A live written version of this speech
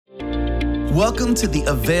Welcome to the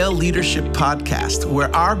Avail Leadership Podcast,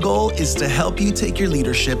 where our goal is to help you take your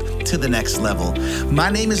leadership to the next level. My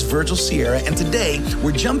name is Virgil Sierra, and today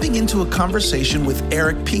we're jumping into a conversation with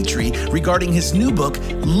Eric Petrie regarding his new book,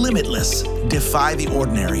 Limitless: Defy the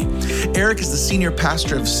Ordinary. Eric is the senior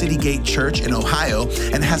pastor of City Gate Church in Ohio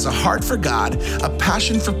and has a heart for God, a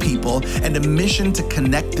passion for people, and a mission to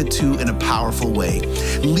connect the two in a powerful way.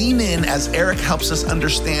 Lean in as Eric helps us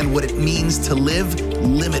understand what it means to live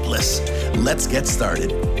limitless. Let's get started.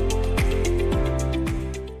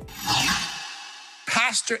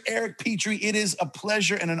 Pastor Eric Petrie, it is a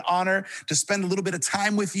pleasure and an honor to spend a little bit of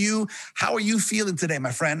time with you. How are you feeling today,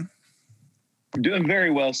 my friend? I'm doing very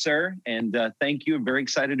well, sir. And thank you. I'm very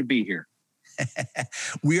excited to be here.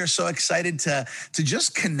 We are so excited to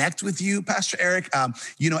just connect with you, Pastor Eric.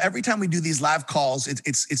 Every time we do these live calls,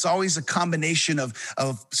 it's always a combination of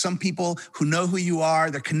some people who know who you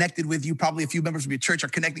are, they're connected with you. Probably a few members of your church are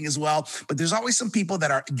connecting as well. But there's always some people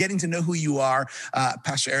that are getting to know who you are,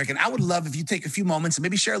 Pastor Eric. And I would love if you take a few moments and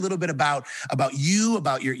maybe share a little bit about you,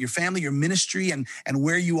 about your family, your ministry, and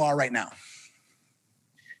where you are right now.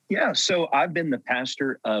 Yeah, so I've been the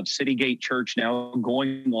pastor of City Gate Church now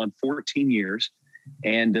going on 14 years.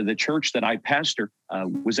 And the church that I pastor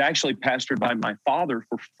was actually pastored by my father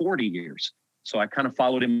for 40 years. So I kind of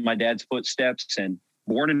followed in my dad's footsteps, and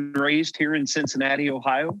born and raised here in Cincinnati,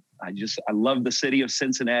 Ohio. I love the city of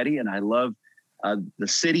Cincinnati, and I love the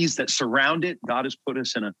cities that surround it. God has put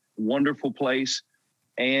us in a wonderful place.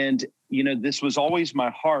 And, this was always my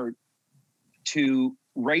heart to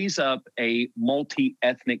raise up a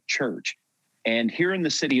multi-ethnic church. And here in the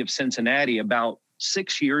city of Cincinnati, about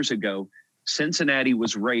 6 years ago, Cincinnati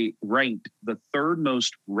was ranked the third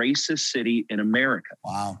most racist city in America.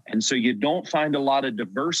 Wow. And so you don't find a lot of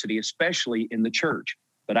diversity, especially in the church.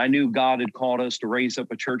 But I knew God had called us to raise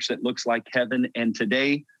up a church that looks like heaven. And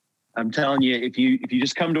today, I'm telling you, if you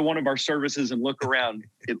just come to one of our services and look around,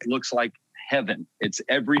 it looks like heaven. It's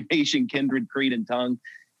every nation, kindred, creed, and tongue.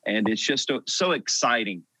 And it's just so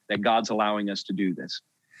exciting that God's allowing us to do this.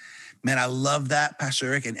 Man, I love that, Pastor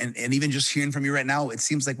Eric. And even just hearing from you right now, it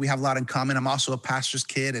seems like we have a lot in common. I'm also a pastor's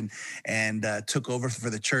kid and took over for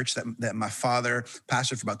the church that my father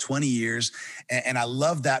pastored for about 20 years. And I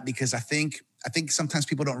love that because I think sometimes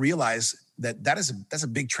people don't realize that's a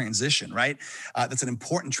big transition, right? That's an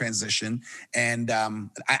important transition. And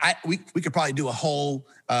we could probably do a whole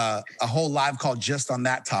live call just on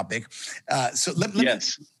that topic. So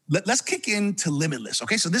let's kick into Limitless.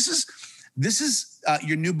 Okay, so this is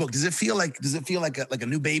your new book. Does it feel like a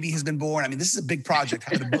new baby has been born? I mean, this is a big project,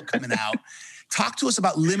 having a book coming out. Talk to us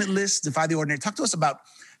about Limitless: Defy the Ordinary. Talk to us about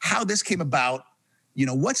how this came about.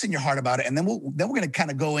 What's in your heart about it? And then we're going to kind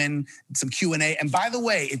of go in some Q&A. And by the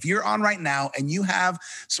way, if you're on right now and you have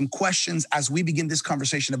some questions as we begin this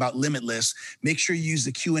conversation about Limitless, make sure you use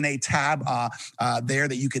the Q&A tab there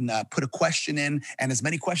that you can put a question in. And as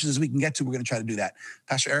many questions as we can get to, we're going to try to do that.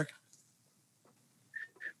 Pastor Eric?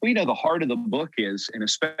 Well, the heart of the book is, and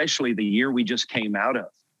especially the year we just came out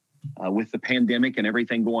of with the pandemic and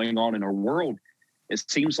everything going on in our world, it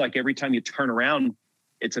seems like every time you turn around,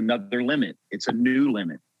 it's another limit. It's a new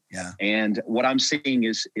limit. Yeah. And what I'm seeing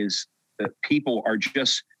is that people are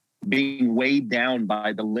just being weighed down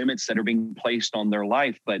by the limits that are being placed on their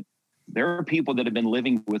life. But there are people that have been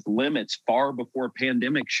living with limits far before a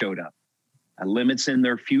pandemic showed up. Limits in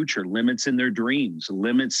their future, limits in their dreams,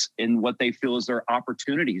 limits in what they feel is their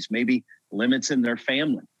opportunities, maybe limits in their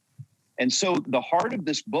family. And so the heart of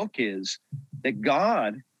this book is that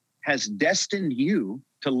God has destined you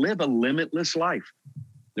to live a limitless life.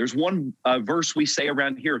 There's one verse we say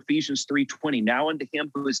around here, Ephesians 3:20, now unto him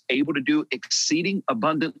who is able to do exceeding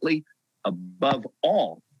abundantly above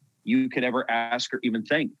all you could ever ask or even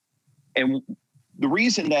think. And the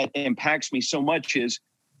reason that impacts me so much is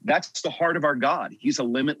that's the heart of our God. He's a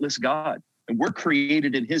limitless God. And we're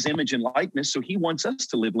created in his image and likeness, so he wants us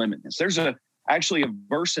to live limitless. There's actually a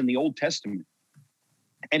verse in the Old Testament,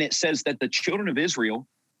 and it says that the children of Israel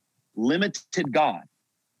limited God.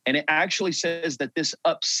 And it actually says that this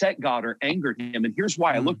upset God or angered him. And here's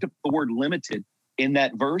why. I looked up the word limited in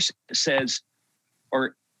that verse. It says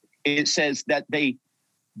that they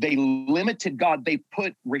limited God. They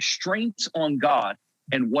put restraints on God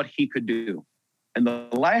and what he could do. And the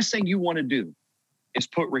last thing you want to do is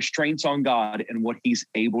put restraints on God and what he's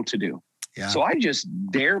able to do. Yeah. So I just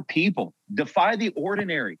dare people, defy the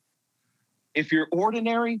ordinary. If you're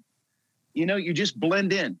ordinary, you just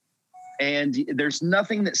blend in. And there's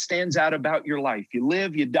nothing that stands out about your life. You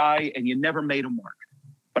live, you die, and you never made a mark.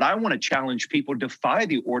 But I want to challenge people, defy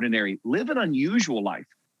the ordinary. Live an unusual life.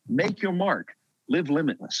 Make your mark. Live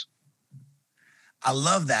limitless. I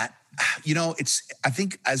love that. I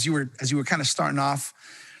think as you were kind of starting off,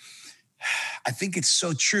 I think it's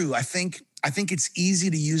so true. I think it's easy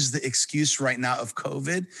to use the excuse right now of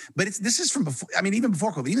COVID, but this is from before. I mean, even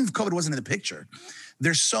before COVID, even if COVID wasn't in the picture,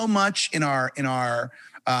 there's so much in our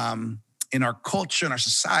culture, in our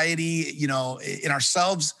society, in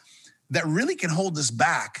ourselves that really can hold us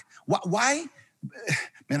back. Why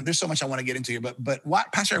man, there's so much I want to get into here, but why,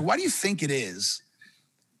 Pastor Eric, why do you think it is?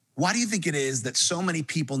 Why do you think it is that so many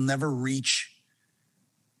people never reach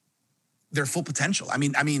their full potential? I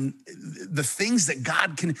mean, the things that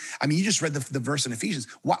God can, you just read the verse in Ephesians.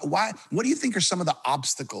 What do you think are some of the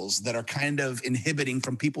obstacles that are kind of inhibiting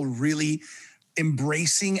from people really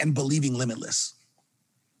embracing and believing limitless?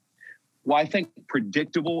 Well, I think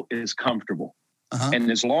predictable is comfortable. Uh-huh.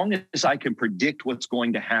 And as long as I can predict what's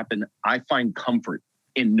going to happen, I find comfort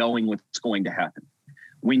in knowing what's going to happen.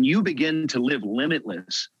 When you begin to live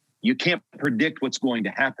limitless, you can't predict what's going to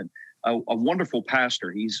happen. A wonderful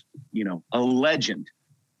pastor, he's, a legend,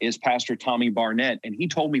 is Pastor Tommy Barnett. And he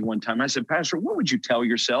told me one time, I said, Pastor, what would you tell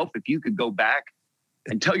yourself if you could go back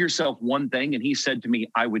and tell yourself one thing? And he said to me,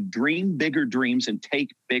 I would dream bigger dreams and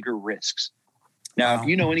take bigger risks. Now, Wow. If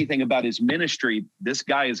you know anything about his ministry, this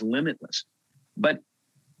guy is limitless. But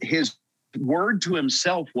his word to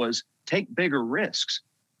himself was take bigger risks.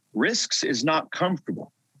 Risks is not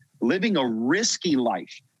comfortable. Living a risky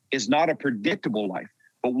life is not a predictable life.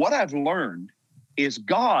 But what I've learned is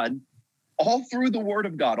God, all through the word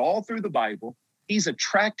of God, all through the Bible, he's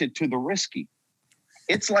attracted to the risky.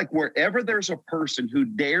 It's like wherever there's a person who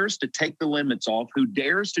dares to take the limits off, who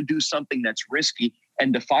dares to do something that's risky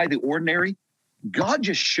and defy the ordinary, God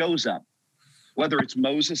just shows up. Whether it's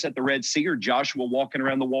Moses at the Red Sea or Joshua walking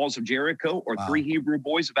around the walls of Jericho or Wow. 3 Hebrew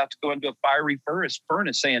boys about to go into a fiery furnace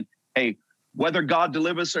saying, hey, whether God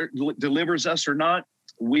delivers us or not,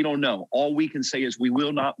 we don't know. All we can say is we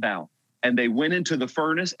will not bow. And they went into the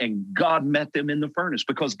furnace and God met them in the furnace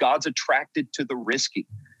because God's attracted to the risky.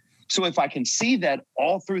 So if I can see that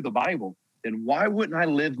all through the Bible, then why wouldn't I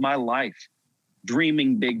live my life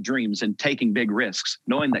dreaming big dreams and taking big risks,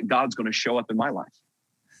 knowing that God's going to show up in my life?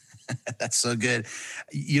 That's so good.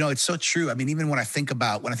 It's so true. Even when I think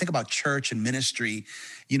about church and ministry,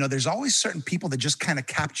 there's always certain people that just kind of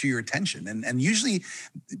capture your attention. And usually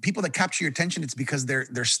people that capture your attention, it's because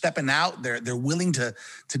they're stepping out. They're willing to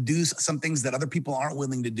do some things that other people aren't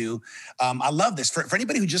willing to do. I love this. For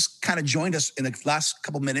anybody who just kind of joined us in the last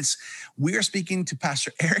couple minutes, we are speaking to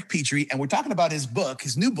Pastor Eric Petrie, and we're talking about his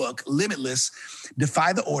new book, Limitless,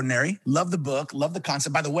 Defy the Ordinary. Love the book, love the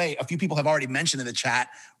concept. By the way, a few people have already mentioned in the chat,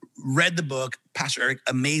 read the book. Pastor Eric,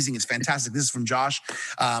 amazing. It's fantastic. This is from Josh.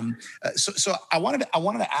 So I wanted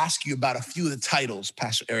to ask you about a few of the titles,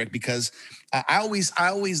 Pastor Eric, because I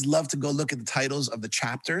always love to go look at the titles of the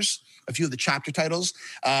chapters, a few of the chapter titles.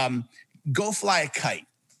 Go Fly a Kite.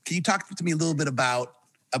 Can you talk to me a little bit about,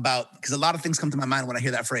 because a lot of things come to my mind when I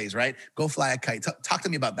hear that phrase, right? Go fly a kite. Talk to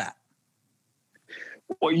me about that.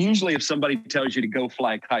 Well, usually if somebody tells you to go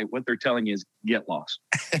fly a kite, what they're telling you is get lost.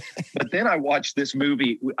 But then I watched this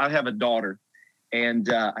movie. I have a daughter, and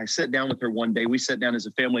I sat down with her one day. We sat down as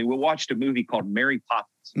a family. We watched a movie called Mary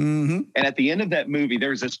Poppins. Mm-hmm. And at the end of that movie,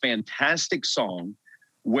 there's this fantastic song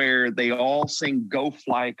where they all sing Go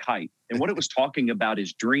Fly a Kite. And what it was talking about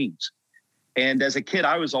is dreams. And as a kid,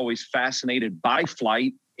 I was always fascinated by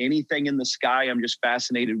flight. Anything in the sky, I'm just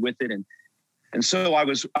fascinated with it. And so I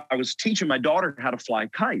was teaching my daughter how to fly a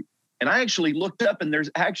kite. And I actually looked up, and there's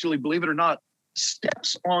actually, believe it or not,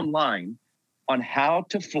 steps online on how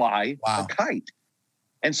to fly a kite.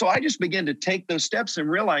 And so I just began to take those steps and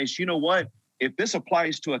realize, you know what? If this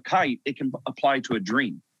applies to a kite, it can apply to a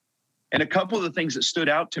dream. And a couple of the things that stood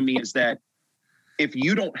out to me is that if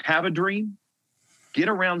you don't have a dream, get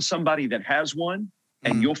around somebody that has one,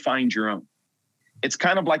 and you'll find your own. It's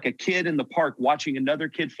kind of like a kid in the park watching another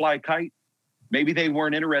kid fly a kite. Maybe they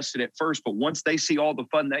weren't interested at first, but once they see all the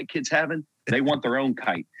fun that kid's having, they want their own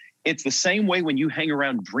kite. It's the same way when you hang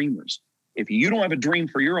around dreamers. If you don't have a dream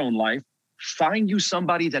for your own life, find you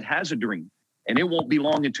somebody that has a dream, and it won't be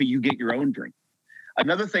long until you get your own dream.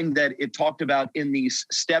 Another thing that it talked about in these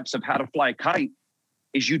steps of how to fly a kite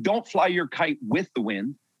is you don't fly your kite with the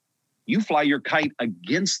wind. You fly your kite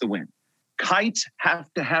against the wind. Kites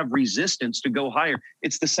have to have resistance to go higher.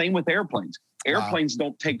 It's the same with airplanes. Airplanes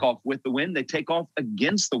don't take off with the wind. They take off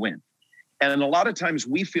against the wind. And a lot of times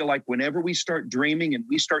we feel like whenever we start dreaming and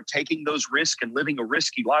we start taking those risks and living a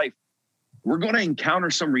risky life, we're going to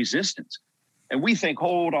encounter some resistance. And we think,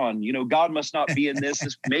 hold on, God must not be in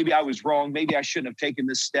this. Maybe I was wrong. Maybe I shouldn't have taken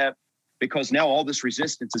this step because now all this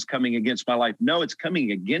resistance is coming against my life. No, it's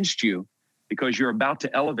coming against you because you're about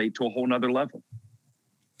to elevate to a whole nother level.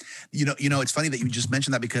 It's funny that you just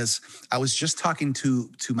mentioned that, because I was just talking to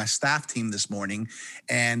my staff team this morning,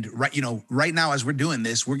 and right now as we're doing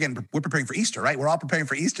this, we're preparing for Easter, right? We're all preparing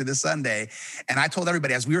for Easter this Sunday, and I told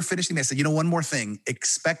everybody as we were finishing, I said, one more thing: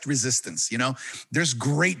 expect resistance. There's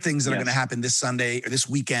great things that are going to happen this Sunday or this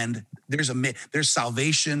weekend. There's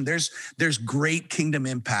salvation. There's great kingdom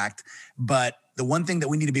impact, but the one thing that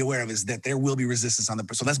we need to be aware of is that there will be resistance on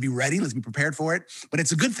so let's be ready. Let's be prepared for it. But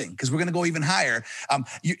it's a good thing, because we're going to go even higher.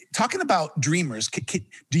 You talking about dreamers.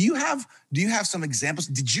 Do you have some examples?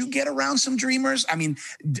 Did you get around some dreamers? I mean,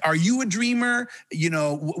 are you a dreamer?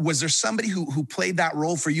 Was there somebody who played that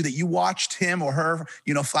role for you, that you watched him or her,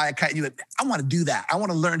 fly a kite, and you're like, I want to do that. I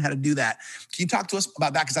want to learn how to do that. Can you talk to us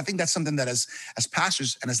about that? Because I think that's something that as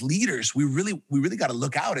pastors and as leaders, we really got to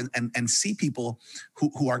look out and see people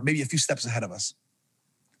who are maybe a few steps ahead of us.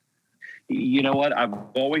 You know what? I've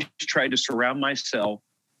always tried to surround myself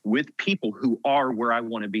with people who are where I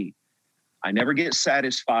want to be. I never get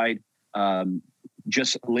satisfied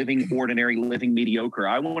just living ordinary, living mediocre.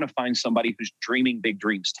 I want to find somebody who's dreaming big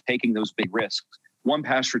dreams, taking those big risks. One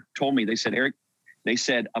pastor told me, they said, Eric,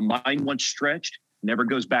 a mind once stretched never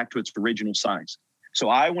goes back to its original size. So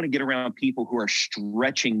I want to get around people who are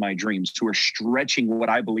stretching my dreams, who are stretching what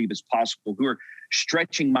I believe is possible, who are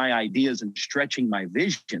stretching my ideas and stretching my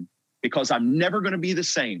vision, because I'm never going to be the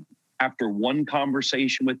same after one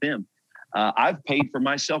conversation with them. I've paid for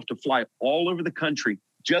myself to fly all over the country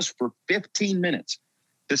just for 15 minutes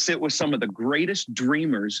to sit with some of the greatest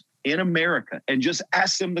dreamers in America and just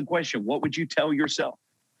ask them the question, what would you tell yourself?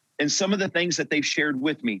 And some of the things that they've shared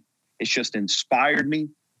with me, it's just inspired me.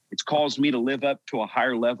 It's caused me to live up to a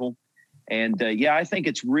higher level. And I think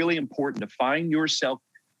it's really important to find yourself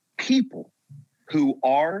people who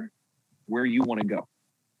are where you want to go.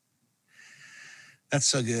 That's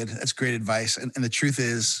so good. That's great advice. And the truth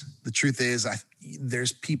is,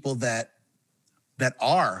 there's people that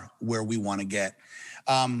are where we want to get.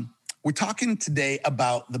 We're talking today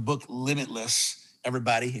about the book Limitless.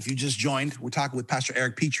 Everybody, if you just joined, we're talking with Pastor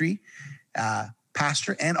Eric Petrie,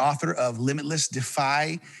 pastor and author of Limitless: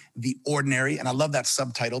 Defy the Ordinary. And I love that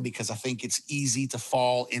subtitle, because I think it's easy to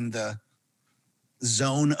fall in the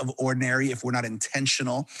zone of ordinary if we're not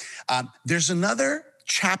intentional. There's another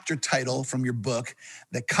chapter title from your book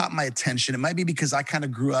that caught my attention. It might be because I kind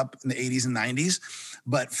of grew up in the 80s and 90s,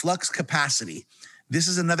 but Flux Capacity. This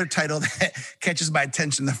is another title that catches my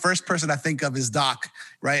attention. The first person I think of is Doc,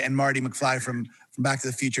 right? And Marty McFly from Back to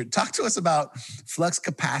the Future. Talk to us about Flux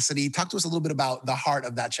Capacity. Talk to us a little bit about the heart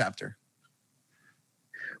of that chapter.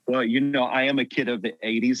 Well, I am a kid of the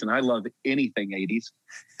 80s, and I love anything 80s.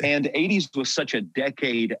 And 80s was such a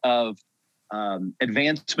decade of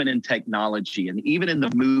advancement in technology. And even in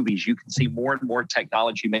the movies, you can see more and more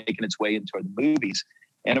technology making its way into the movies.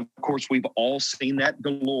 And of course, we've all seen that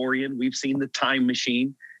DeLorean. We've seen the time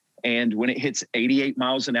machine. And when it hits 88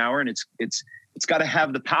 miles an hour, and it's got to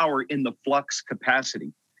have the power in the flux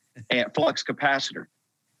capacity, flux capacitor.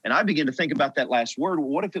 And I began to think about that last word.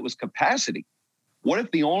 What if it was capacity? What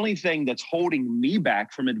if the only thing that's holding me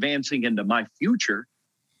back from advancing into my future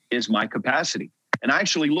is my capacity? And I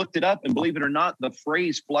actually looked it up, and believe it or not, the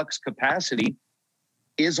phrase flux capacity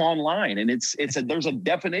is online, and there's a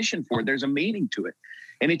definition for it. There's a meaning to it,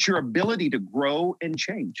 and it's your ability to grow and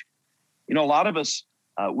change. A lot of us,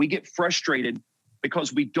 we get frustrated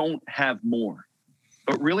because we don't have more.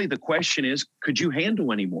 But really the question is, could you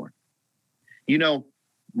handle any more?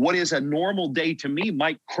 What is a normal day to me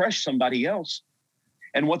might crush somebody else.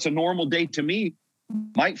 And what's a normal day to me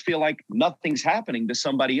might feel like nothing's happening to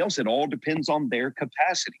somebody else. It all depends on their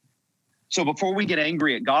capacity. So before we get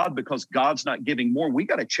angry at God because God's not giving more, we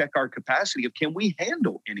got to check our capacity of, can we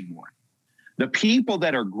handle any more? The people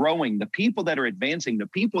that are growing, the people that are advancing, the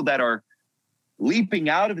people that are leaping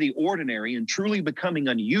out of the ordinary and truly becoming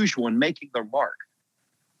unusual and making their mark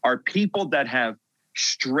are people that have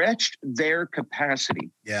stretched their capacity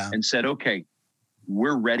and said, okay,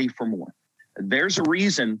 we're ready for more. There's a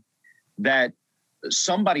reason that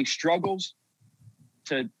somebody struggles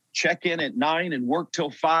to check in at 9 and work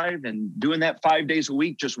till 5, and doing that 5 days a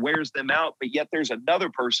week just wears them out. But yet there's another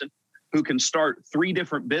person who can start 3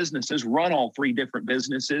 different businesses, run all 3 different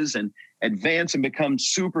businesses, and advance and become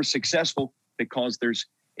super successful, because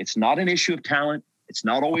it's not an issue of talent. It's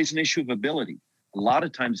not always an issue of ability. A lot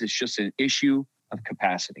of times it's just an issue of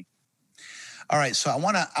capacity. All right. So I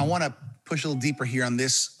want to push a little deeper here on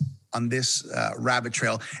this this rabbit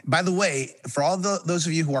trail. By the way, for all those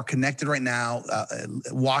of you who are connected right now,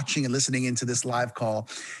 watching and listening into this live call,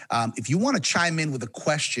 if you want to chime in with a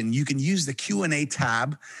question, you can use the Q&A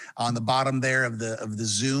tab on the bottom there of the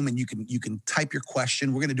Zoom, and you can type your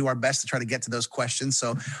question. We're going to do our best to try to get to those questions.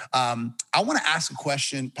 So I want to ask a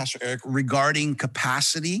question, Pastor Eric, regarding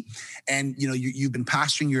capacity. And you've been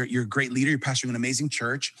pastoring. You're a great leader. You're pastoring an amazing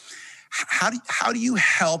church. How do you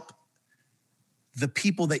help the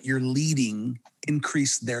people that you're leading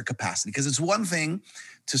increase their capacity? Because it's one thing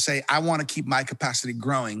to say, I want to keep my capacity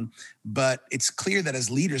growing, but it's clear that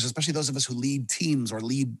as leaders, especially those of us who lead teams or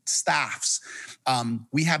lead staffs,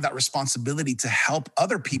 we have that responsibility to help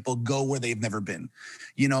other people go where they've never been.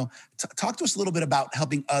 Talk to us a little bit about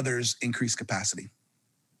helping others increase capacity.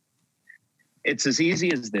 It's as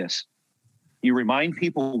easy as this. You remind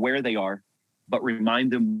people where they are, but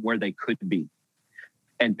remind them where they could be.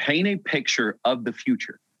 And paint a picture of the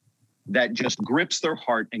future that just grips their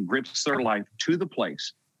heart and grips their life to the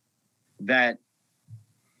place that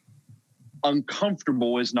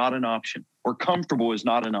uncomfortable is not an option, or comfortable is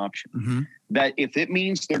not an option. Mm-hmm. That if it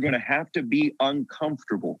means they're going to have to be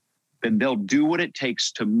uncomfortable, then they'll do what it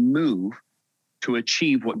takes to move to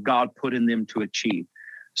achieve what God put in them to achieve.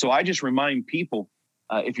 So I just remind people,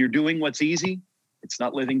 if you're doing what's easy, it's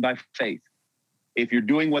not living by faith. If you're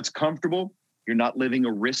doing what's comfortable, you're not living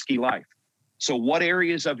a risky life. So what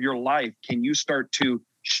areas of your life can you start to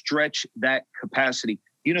stretch that capacity?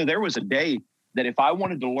 There was a day that if I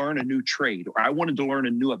wanted to learn a new trade or I wanted to learn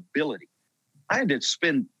a new ability, I had to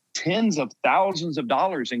spend tens of thousands of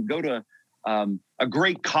dollars and go to a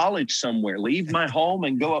great college somewhere, leave my home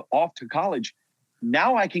and go off to college.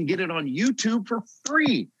 Now I can get it on YouTube for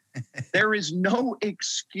free. There is no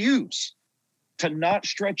excuse to not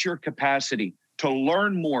stretch your capacity, to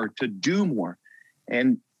learn more, to do more.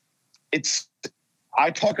 And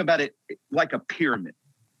I talk about it like a pyramid.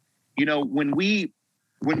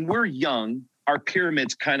 When we're young, our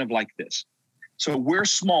pyramid's kind of like this. So we're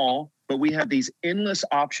small, but we have these endless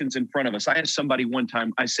options in front of us. I asked somebody one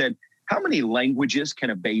time, I said, how many languages can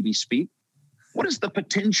a baby speak? What is the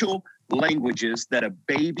potential languages that a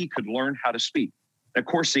baby could learn how to speak? Of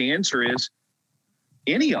course, the answer is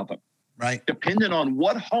any of them. Right. Depending on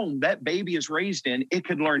what home that baby is raised in, it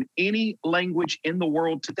could learn any language in the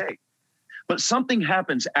world today. But something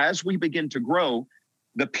happens as we begin to grow,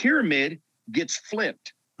 the pyramid gets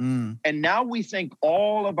flipped. And now we think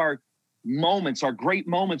all of our moments, our great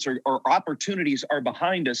moments or opportunities are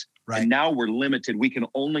behind us. Right. And now we're limited. We can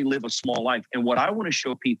only live a small life. And what I want to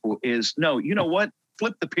show people is, no, you know what?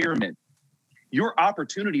 Flip the pyramid. Your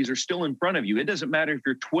opportunities are still in front of you. It doesn't matter if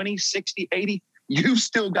you're 20, 60, 80. You've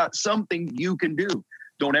still got something you can do.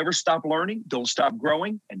 Don't ever stop learning. Don't stop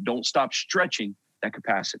growing, and don't stop stretching that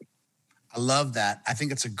capacity. I love that. I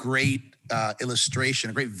think it's a great illustration,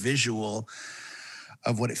 a great visual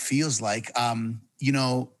of what it feels like. When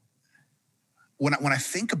I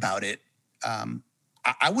think about it,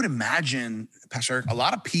 I would imagine, Pastor Eric, a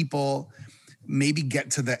lot of people maybe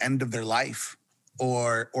get to the end of their life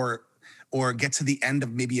or get to the end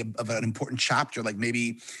of maybe of an important chapter, like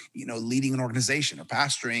maybe, leading an organization or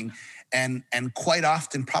pastoring, and quite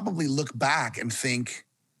often probably look back and think,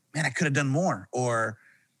 man, I could have done more, or,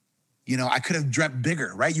 I could have dreamt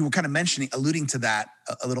bigger, right? You were kind of alluding to that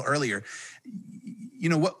a little earlier.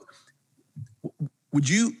 What would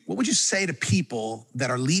you say to people that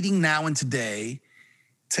are leading now and today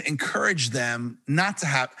to encourage them not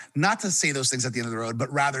to say those things at the end of the road,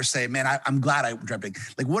 but rather say, man, I'm glad I dreamt big.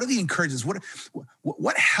 Like, what are the encouragements?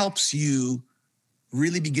 What helps you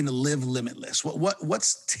really begin to live limitless?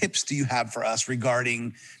 What's tips do you have for us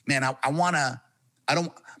regarding, man, I don't want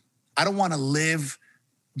to live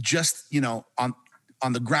just, on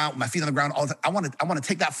the ground, my feet on the ground all the time. I want to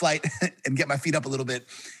take that flight and get my feet up a little bit.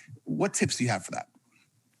 What tips do you have for that?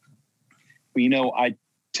 Well, I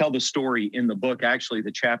tell the story in the book, actually,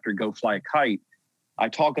 the chapter, Go Fly a Kite. I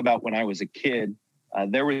talk about when I was a kid,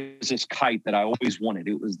 there was this kite that I always wanted.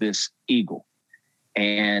 It was this eagle.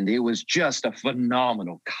 And it was just a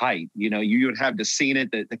phenomenal kite. You would have to seen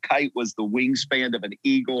it. The kite was the wingspan of an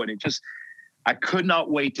eagle. And I could not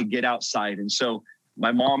wait to get outside. And so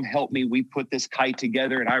my mom helped me. We put this kite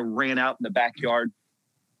together and I ran out in the backyard,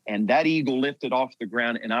 and that eagle lifted off the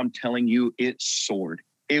ground. And I'm telling you, it soared.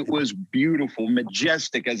 It was beautiful,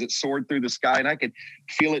 majestic as it soared through the sky. And I could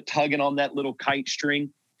feel it tugging on that little kite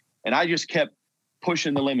string. And I just kept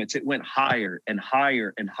pushing the limits. It went higher and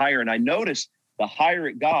higher and higher. And I noticed the higher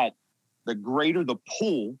it got, the greater the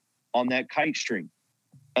pull on that kite string.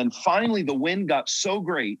 And finally, the wind got so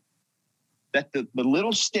great that the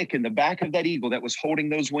little stick in the back of that eagle that was holding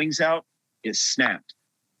those wings out, it snapped.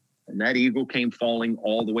 And that eagle came falling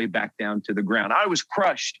all the way back down to the ground. I was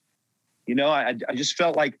crushed. I just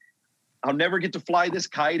felt like I'll never get to fly this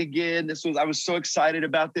kite again. I was so excited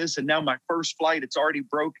about this. And now my first flight, it's already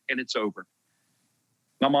broke and it's over.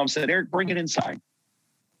 My mom said, Eric, bring it inside.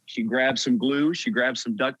 She grabbed some glue, she grabbed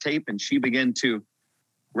some duct tape, and she began to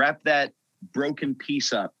wrap that broken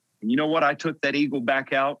piece up. And you know what? I took that eagle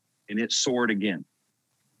back out and it soared again.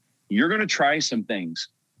 You're going to try some things.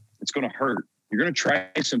 It's going to hurt. You're going to try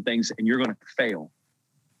some things and you're going to fail.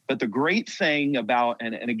 But the great thing about,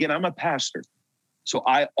 and again, I'm a pastor, so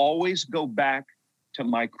I always go back to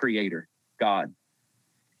my creator, God.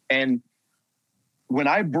 And when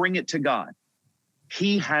I bring it to God,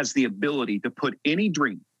 he has the ability to put any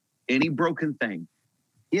dream, any broken thing,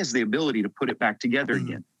 he has the ability to put it back together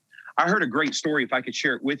again. I heard a great story, if I could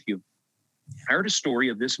share it with you. I heard a story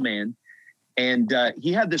of this man, and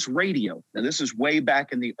he had this radio. Now, this is way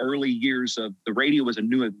back in the early years of the radio was a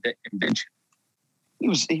new invention. He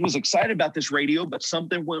was excited about this radio, but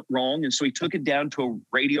something went wrong, and so he took it down to a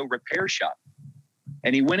radio repair shop.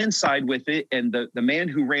 And he went inside with it, and the man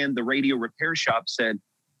who ran the radio repair shop said,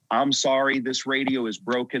 I'm sorry, this radio is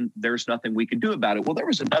broken. There's nothing we can do about it. Well, there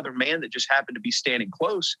was another man that just happened to be standing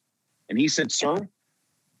close. And he said, sir,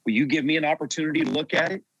 will you give me an opportunity to look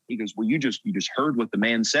at it? He goes, well, you just heard what the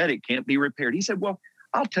man said. It can't be repaired. He said, well,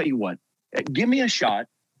 I'll tell you what, give me a shot.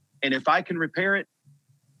 And if I can repair it,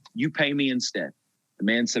 you pay me instead. The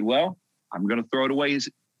man said, well, I'm going to throw it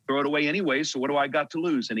away anyway. So what do I got to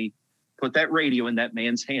lose? And he put that radio in that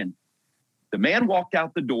man's hand. The man walked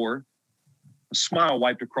out the door. A smile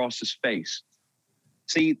wiped across his face.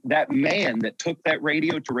 See, that man that took that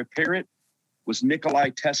radio to repair it was Nikola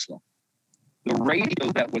Tesla. The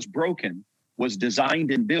radio that was broken was designed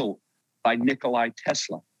and built by Nikola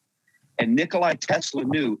Tesla. And Nikola Tesla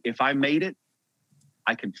knew if I made it,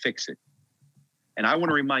 I can fix it. And I want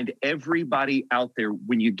to remind everybody out there,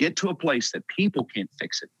 when you get to a place that people can't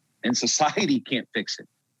fix it and society can't fix it,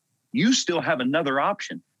 you still have another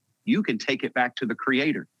option. You can take it back to the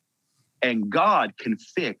Creator. And God can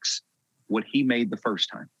fix what he made the first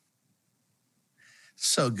time.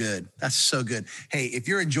 So good. That's so good. Hey, if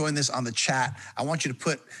you're enjoying this on the chat, I want you to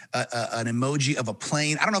put an emoji of a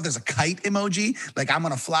plane. I don't know if there's a kite emoji, like I'm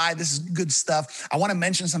going to fly. This is good stuff. I want to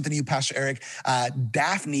mention something to you, Pastor Eric.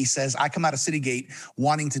 Daphne says, I come out of City Gate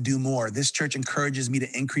wanting to do more. This church encourages me to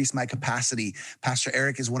increase my capacity. Pastor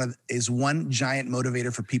Eric is one giant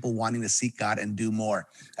motivator for people wanting to seek God and do more.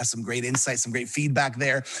 That's some great insight, some great feedback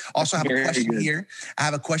there. Also, I have a question here. I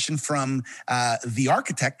have a question from the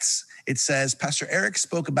Architects. It says, Pastor Eric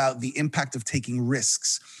spoke about the impact of taking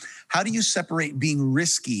risks. How do you separate being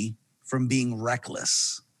risky from being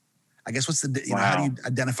reckless? I guess how do you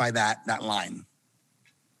identify that line?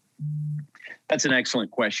 That's an excellent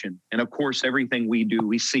question. And of course, everything we do,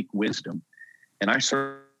 we seek wisdom. And I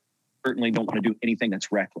certainly don't want to do anything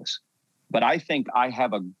that's reckless. But I think I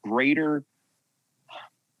have a greater,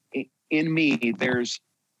 in me,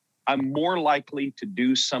 I'm more likely to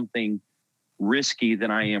do something risky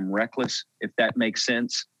than I am reckless, if that makes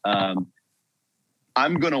sense. I'm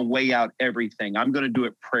going to weigh out everything. I'm going to do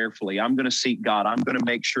it prayerfully. I'm going to seek God. I'm going to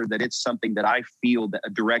make sure that it's something that I feel that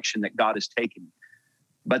a direction that God is taking.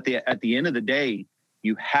 But at the end of the day,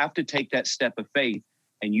 you have to take that step of faith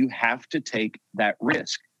and you have to take that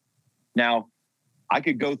risk. Now, I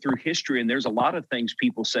could go through history and there's a lot of things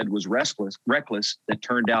people said was reckless that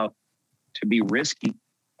turned out to be risky,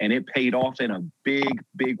 and it paid off in a big,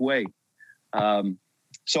 big way.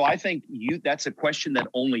 So I think that's a question that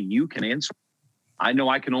only you can answer. I know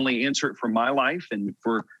I can only answer it for my life and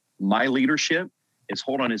for my leadership is,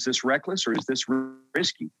 hold on, is this reckless or is this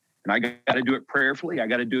risky? And I got to do it prayerfully. I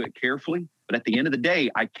got to do it carefully. But at the end of the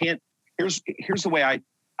day, I can't, here's the way I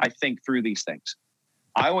think through these things.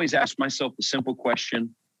 I always ask myself the simple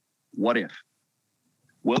question, what if?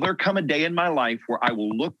 Will there come a day in my life where I will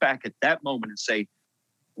look back at that moment and say,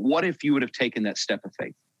 what if you would have taken that step of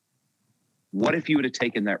faith? What if you would have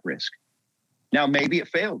taken that risk? Now, maybe it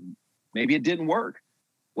failed. Maybe it didn't work.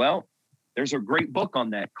 Well, there's a great book on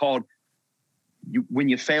that called When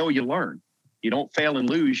You Fail, You Learn. You don't fail and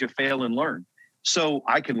lose, you fail and learn. So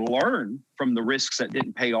I can learn from the risks that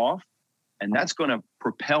didn't pay off, and that's going to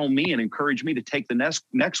propel me and encourage me to take the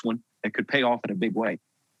next one that could pay off in a big way.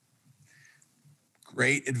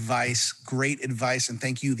 Great advice. And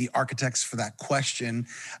thank you, the Architects, for that question.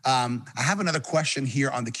 I have another question here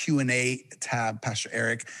on the Q&A tab, Pastor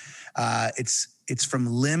Eric. It's from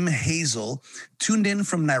Lim Hazel, tuned in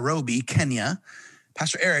from Nairobi, Kenya.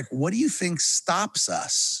 Pastor Eric, what do you think stops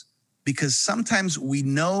us? Because sometimes we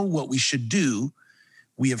know what we should do.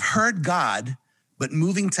 We have heard God, but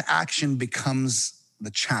moving to action becomes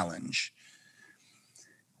the challenge.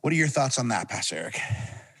 What are your thoughts on that, Pastor Eric?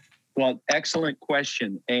 Well, excellent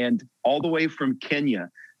question. And all the way from Kenya,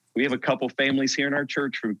 we have a couple families here in our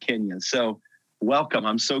church from Kenya. So welcome.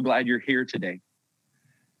 I'm so glad you're here today.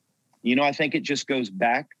 You know, I think it just goes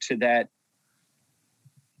back to that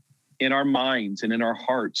in our minds and in our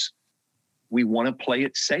hearts, we want to play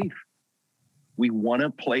it safe. We want to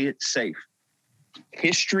play it safe.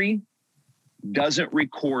 History doesn't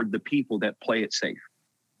record the people that play it safe.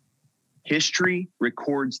 History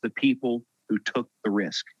records the people who took the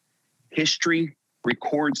risk. History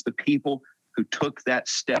records the people who took that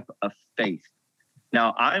step of faith.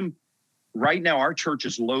 Now, right now, our church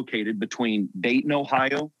is located between Dayton,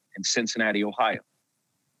 Ohio, and Cincinnati, Ohio.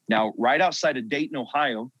 Now, right outside of Dayton,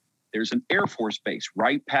 Ohio, there's an Air Force base,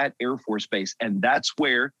 Wright-Patt Air Force Base, and that's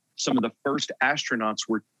where some of the first astronauts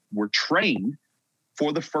were trained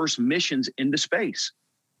for the first missions into space.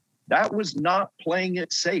 That was not playing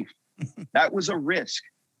it safe. That was a risk.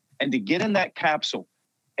 And to get in that capsule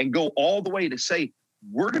and go all the way to say,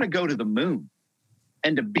 we're going to go to the moon,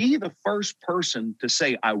 and to be the first person to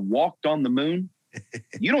say, I walked on the moon,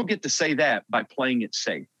 you don't get to say that by playing it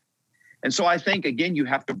safe. And so I think, again, you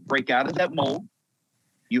have to break out of that mold.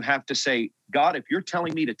 You have to say, God, if you're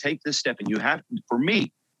telling me to take this step, and you have, for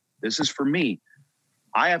me, this is for me,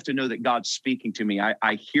 I have to know that God's speaking to me.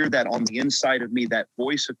 I hear that on the inside of me, that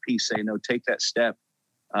voice of peace saying, no, take that step.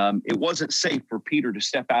 It wasn't safe for Peter to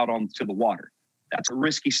step out onto the water. That's a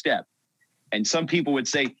risky step. And some people would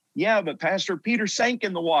say, yeah, but Pastor, Peter sank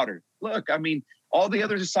in the water. Look, I mean, all the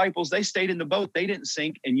other disciples, they stayed in the boat. They didn't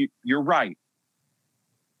sink. And you're right.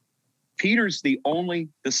 Peter's the only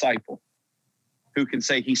disciple who can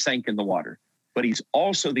say he sank in the water, but he's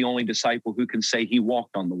also the only disciple who can say he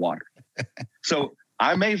walked on the water. So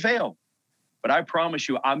I may fail, but I promise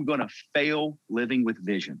you, I'm going to fail living with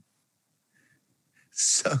vision.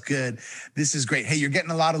 So good. This is great. Hey, you're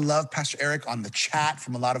getting a lot of love, Pastor Eric, on the chat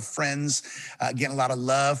from a lot of friends. Getting a lot of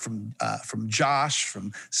love from Josh,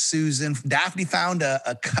 from Susan. Daphne found an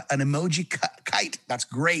emoji kite. That's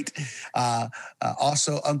great.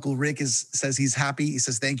 Also, Uncle Rick says he's happy. He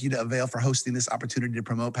says, thank you to Avail for hosting this opportunity to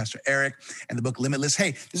promote Pastor Eric and the book Limitless.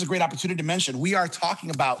 Hey, this is a great opportunity to mention. We are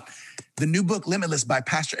talking about the new book Limitless by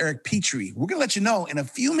Pastor Eric Petrie. We're going to let you know in a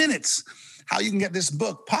few minutes how you can get this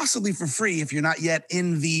book, possibly for free if you're not yet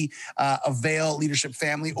in the Avail Leadership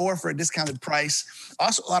family, or for a discounted price.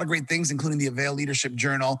 Also, a lot of great things, including the Avail Leadership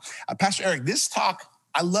Journal. Pastor Eric, this talk,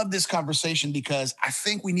 I love this conversation because I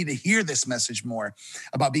think we need to hear this message more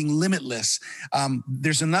about being limitless.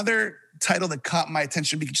 There's another title that caught my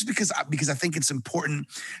attention because I think it's important.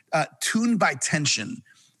 Tuned by tension.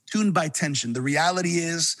 Tuned by tension. The reality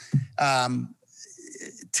is,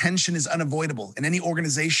 tension is unavoidable in any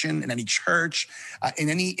organization, in any church, in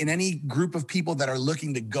any group of people that are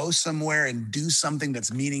looking to go somewhere and do something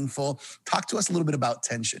that's meaningful. Talk to us a little bit about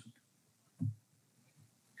tension.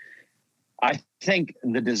 I think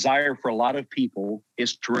the desire for a lot of people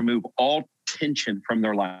is to remove all tension from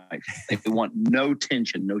their life. They want no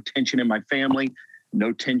tension in my family,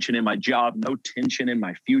 no tension in my job, no tension in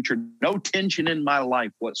my future, no tension in my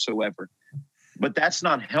life whatsoever. But that's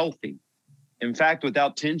not healthy. In fact,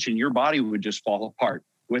 without tension, your body would just fall apart.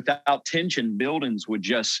 Without tension, buildings would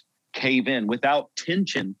just cave in. Without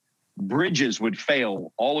tension, bridges would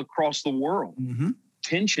fail all across the world. Mm-hmm.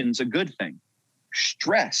 Tension's a good thing.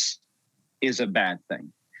 Stress is a bad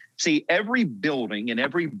thing. See, every building and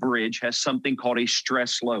every bridge has something called a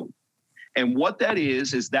stress load. And what that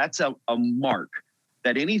is that's a mark,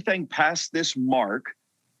 that anything past this mark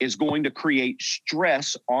is going to create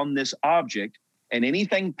stress on this object. And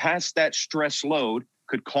anything past that stress load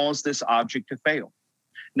could cause this object to fail.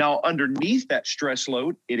 Now, underneath that stress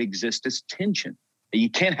load, it exists as tension. You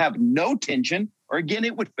can't have no tension, or again,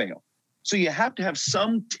 it would fail. So you have to have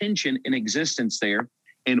some tension in existence there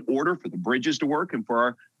in order for the bridges to work and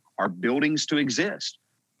for our buildings to exist.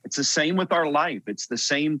 It's the same with our life. It's the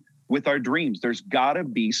same with our dreams. There's got to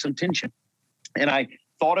be some tension. And I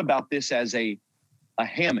thought about this as a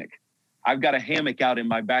hammock. I've got a hammock out in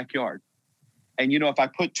my backyard. And, if I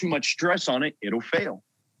put too much stress on it, it'll fail.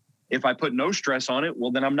 If I put no stress on it, well,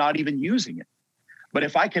 then I'm not even using it. But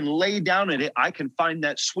if I can lay down in it, I can find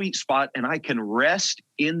that sweet spot and I can rest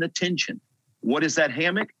in the tension. What is that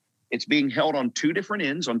hammock? It's being held on two different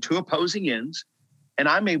ends, on two opposing ends, and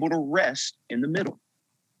I'm able to rest in the middle.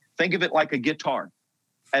 Think of it like a guitar.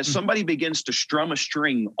 As somebody begins to strum a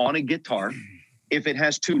string on a guitar, if it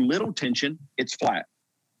has too little tension, it's flat.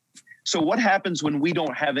 So what happens when we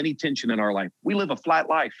don't have any tension in our life? We live a flat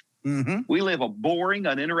life. Mm-hmm. We live a boring,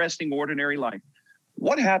 uninteresting, ordinary life.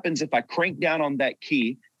 What happens if I crank down on that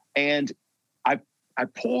key and I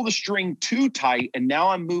pull the string too tight, and now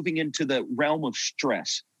I'm moving into the realm of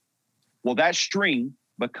stress. Well, that string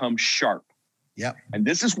becomes sharp. Yep. And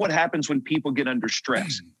this is what happens when people get under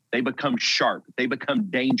stress. They become sharp. They become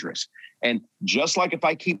dangerous. And just like if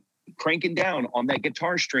I keep cranking down on that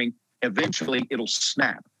guitar string, eventually it'll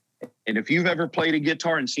snap. And if you've ever played a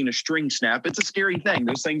guitar and seen a string snap, it's a scary thing.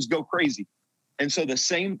 Those things go crazy. And so the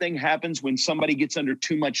same thing happens when somebody gets under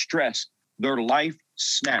too much stress. Their life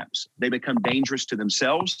snaps. They become dangerous to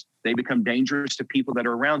themselves. They become dangerous to people that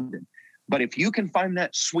are around them. But if you can find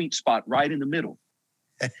that sweet spot right in the middle,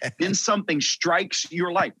 then something strikes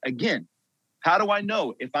your life. Again, how do I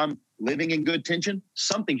know if I'm living in good tension?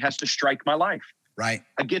 Something has to strike my life. Right.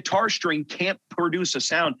 A guitar string can't produce a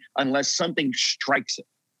sound unless something strikes it.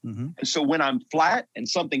 Mm-hmm. And so when I'm flat and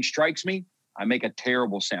something strikes me, I make a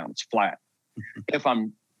terrible sound. It's flat. If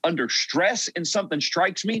I'm under stress and something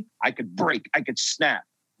strikes me, I could break, I could snap.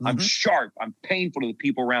 Mm-hmm. I'm sharp, I'm painful to the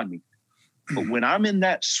people around me. But when I'm in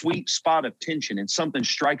that sweet spot of tension and something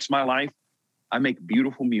strikes my life, I make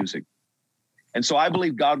beautiful music. And so I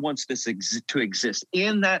believe God wants this to exist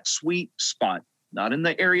in that sweet spot, not in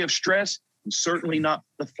the area of stress, and certainly not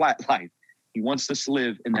the flat life. He wants us to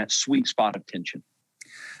live in that sweet spot of tension.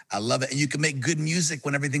 I love it. And you can make good music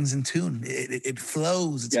when everything's in tune. It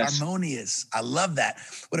flows. It's harmonious. I love that.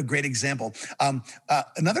 What a great example.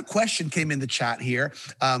 Another question came in the chat here.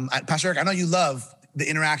 Pastor Eric, I know you love the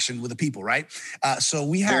interaction with the people, right? So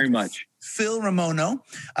we have very much. Phil Ramono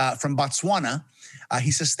from Botswana.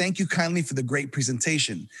 He says, thank you kindly for the great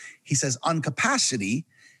presentation. He says, on capacity,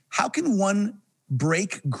 how can one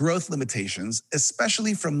break growth limitations,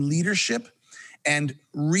 especially from leadership, and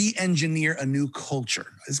re-engineer a new culture?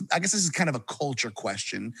 I guess this is kind of a culture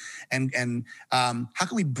question. And how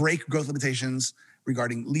can we break growth limitations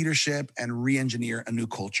regarding leadership and re-engineer a new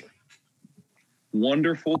culture?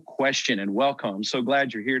 Wonderful question, and welcome. I'm so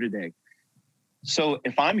glad you're here today. So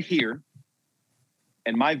if I'm here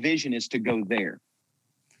and my vision is to go there,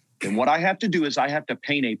 then what I have to do is I have to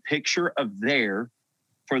paint a picture of there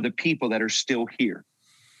for the people that are still here.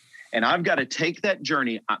 And I've got to take that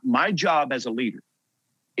journey. My job as a leader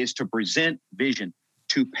is to present vision,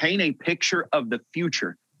 to paint a picture of the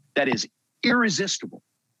future that is irresistible.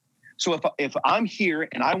 So if I'm here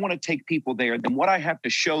and I want to take people there, then what I have to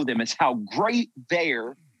show them is how great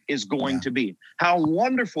there is going to be, how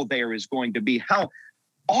wonderful there is going to be, how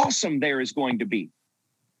awesome there is going to be.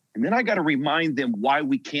 And then I got to remind them why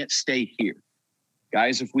we can't stay here.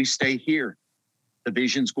 Guys, if we stay here, the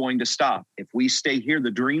vision's going to stop. If we stay here,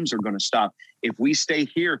 the dreams are going to stop. If we stay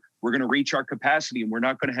here, we're going to reach our capacity and we're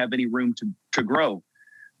not going to have any room to grow.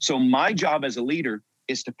 So my job as a leader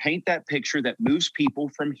is to paint that picture that moves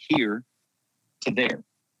people from here to there.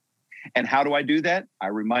 And how do I do that? I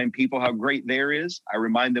remind people how great there is. I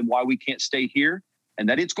remind them why we can't stay here and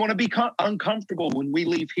that it's going to be uncomfortable when we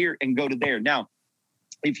leave here and go to there. Now,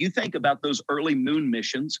 if you think about those early moon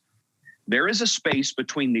missions, there is a space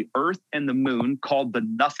between the Earth and the moon called the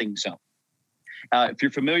nothing zone. If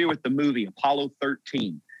you're familiar with the movie Apollo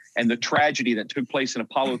 13 and the tragedy that took place in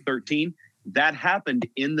Apollo 13, that happened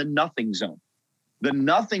in the nothing zone. The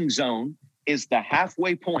nothing zone is the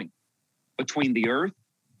halfway point between the Earth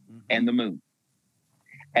and the moon.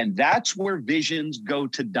 And that's where visions go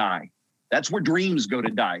to die. That's where dreams go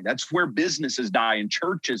to die. That's where businesses die and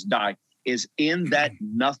churches die, is in that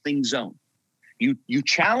nothing zone. You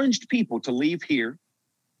challenged people to leave here.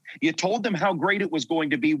 You told them how great it was going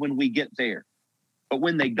to be when we get there. But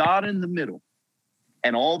when they got in the middle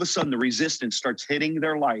and all of a sudden the resistance starts hitting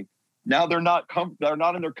their life, now they're not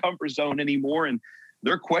in their comfort zone anymore. And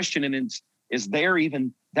they're questioning, is there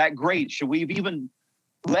even that great? Should we have even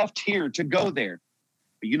left here to go there?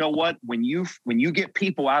 But you know what? When you get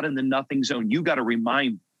people out in the nothing zone, you got to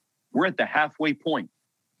remind them, we're at the halfway point.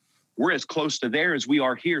 We're as close to there as we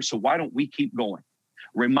are here. So why don't we keep going?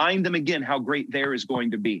 Remind them again how great there is going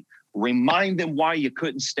to be. Remind them why you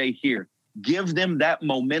couldn't stay here. Give them that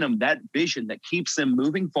momentum, that vision that keeps them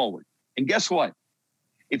moving forward. And guess what?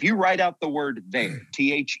 If you write out the word there,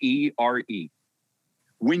 T-H-E-R-E,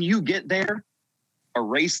 when you get there,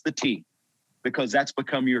 erase the T, because that's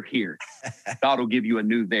become your here. God will give you a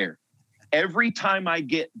new there. Every time I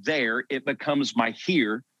get there, it becomes my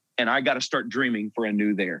here, and I got to start dreaming for a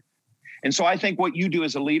new there. And so I think what you do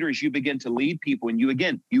as a leader is you begin to lead people, and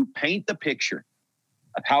you paint the picture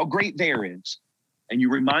of how great there is, and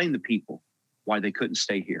you remind the people why they couldn't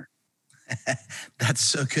stay here. That's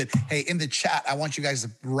so good. Hey, in the chat, I want you guys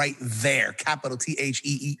to write there, capital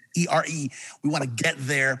T-H-E-E-R-E. We want to get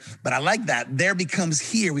there, but I like that. There becomes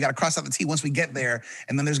here. We got to cross out the T once we get there,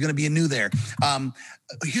 and then there's going to be a new there.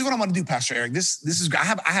 here's what I want to do, Pastor Eric. This is I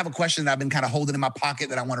have a question that I've been kind of holding in my pocket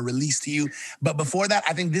that I want to release to you. But before that,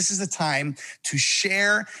 I think this is the time to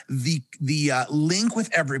share the link with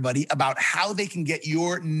everybody about how they can get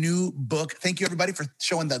your new book. Thank you, everybody, for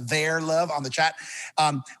showing their love on the chat.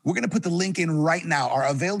 We're going to put the link in right now. Our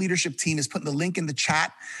Avail leadership team is putting the link in the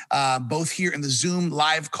chat, both here in the Zoom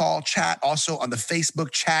live call chat, also on the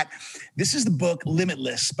Facebook chat. This is the book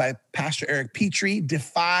Limitless by Pastor Eric Petrie,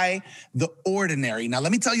 Defy the Ordinary. Now,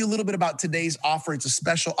 let me tell you a little bit about today's offer. It's a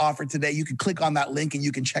special offer today. You can click on that link and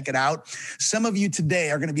you can check it out. Some of you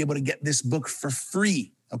today are going to be able to get this book for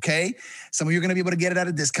free. Okay. Some of you are going to be able to get it at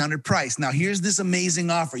a discounted price. Now, here's this amazing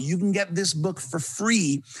offer. You can get this book for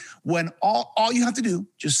free when all you have to do,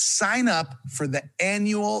 just sign up for the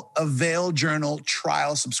annual Avail Journal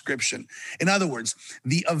trial subscription. In other words,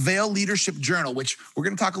 the Avail Leadership Journal, which we're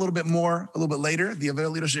going to talk a little bit later, the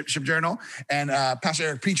Avail Leadership Journal. And Pastor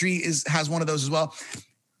Eric Petrie has one of those as well.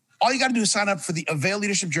 All you got to do is sign up for the Avail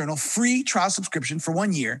Leadership Journal free trial subscription for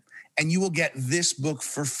 1 year, and you will get this book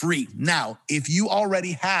for free. Now, if you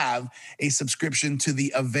already have a subscription to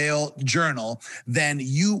the Avail Journal, then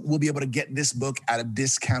you will be able to get this book at a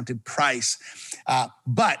discounted price.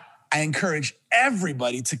 But I encourage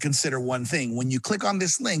everybody to consider one thing. When you click on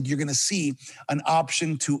this link, you're going to see an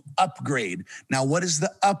option to upgrade. Now, what is the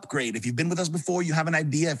upgrade? If you've been with us before, you have an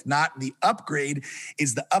idea. If not, the upgrade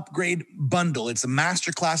is the upgrade bundle. It's a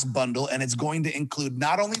masterclass bundle, and it's going to include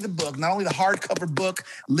not only the book, not only the hardcover book,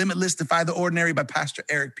 Limitless, Defy the Ordinary by Pastor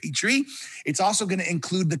Eric Petrie. It's also going to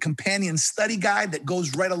include the companion study guide that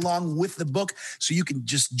goes right along with the book, so you can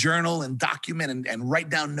just journal and document and write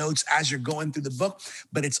down notes as you're going through the book.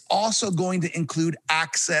 But it's also going to include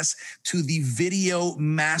access to the video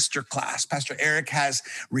masterclass. Pastor Eric has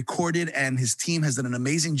recorded, and his team has done an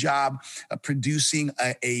amazing job of producing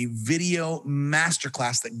a video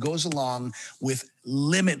masterclass that goes along with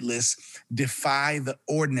Limitless, Defy the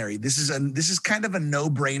Ordinary. This is kind of a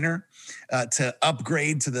no-brainer to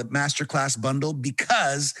upgrade to the masterclass bundle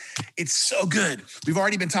because it's so good. We've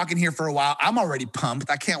already been talking here for a while. I'm already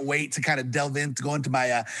pumped. I can't wait to kind of go into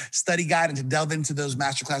my study guide and to delve into those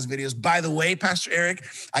masterclass videos. By the way, Pastor Eric,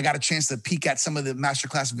 I got a chance to peek at some of the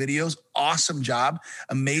masterclass videos. Awesome job,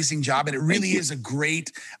 amazing job, and it really is a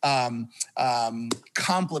great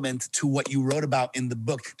compliment to what you wrote about in the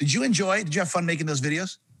book. Did you have fun making those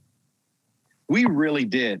videos? We really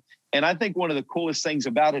did. And I think one of the coolest things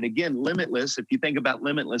about it, again, Limitless, if you think about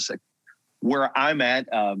Limitless, where I'm at,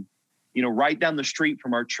 right down the street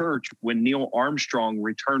from our church, when Neil Armstrong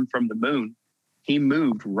returned from the moon, he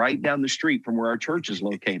moved right down the street from where our church is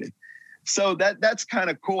located. So that's kind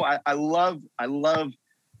of cool. I love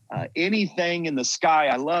anything in the sky.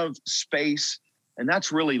 I love space, and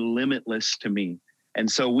that's really limitless to me. And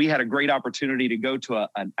so we had a great opportunity to go to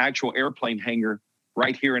an actual airplane hangar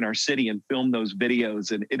right here in our city and film those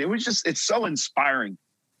videos. And it was it's so inspiring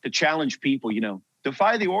to challenge people,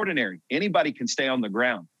 defy the ordinary. Anybody can stay on the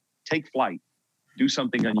ground, take flight, do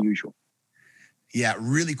something unusual. Yeah,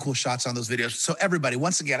 really cool shots on those videos. So everybody,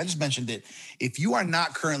 once again, I just mentioned it. If you are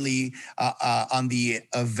not currently on the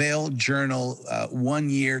Avail Journal 1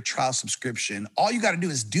 year trial subscription, all you got to do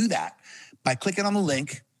is do that by clicking on the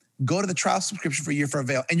link, go to the trial subscription for a year for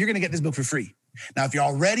Avail, and you're going to get this book for free. Now, if you're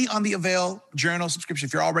already on the Avail Journal subscription,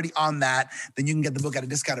 if you're already on that, then you can get the book at a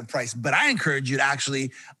discounted price. But I encourage you to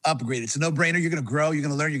actually upgrade it. It's a no-brainer. You're going to grow. You're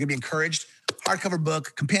going to learn. You're going to be encouraged. Hardcover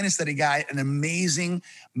book, companion study guide, and amazing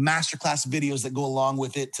masterclass videos that go along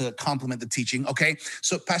with it to complement the teaching. Okay,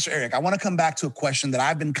 so Pastor Eric, I want to come back to a question that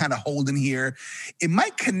I've been kind of holding here. It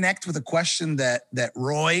might connect with a question that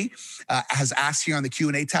Roy has asked here on the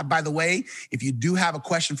Q&A tab. By the way, if you do have a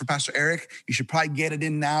question for Pastor Eric, you should probably get it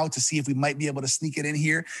in now to see if we might be able to sneak it in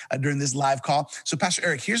here during this live call. So Pastor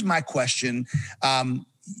Eric, here's my question.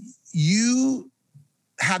 You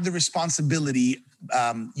had the responsibility.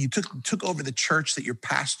 You took over the church that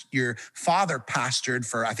your father pastored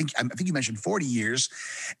for, I think you mentioned 40 years.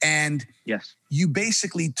 And yes, you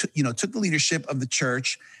basically took the leadership of the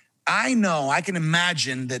church. I can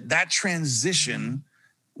imagine that transition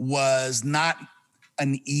was not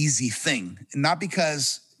an easy thing, not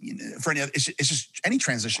because it's just any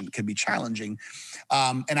transition can be challenging.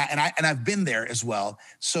 And I've been there as well.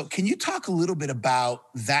 So can you talk a little bit about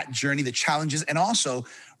that journey, the challenges, and also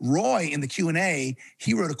Roy in the Q&A,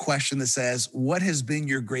 he wrote a question that says, what has been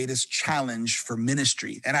your greatest challenge for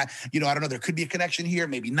ministry? And I don't know, there could be a connection here,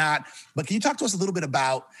 maybe not, but can you talk to us a little bit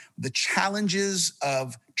about the challenges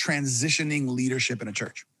of transitioning leadership in a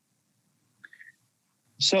church?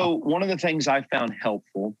 So one of the things I found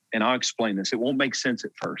helpful, and I'll explain this, it won't make sense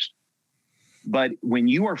at first, but when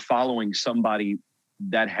you are following somebody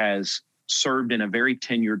that has served in a very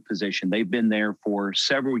tenured position. They've been there for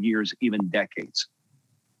several years, even decades.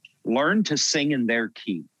 Learn to sing in their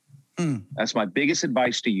key. That's my biggest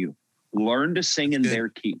advice to you. Learn to sing in their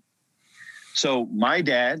key. So my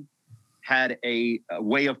dad had a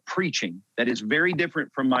way of preaching that is very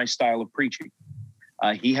different from my style of preaching.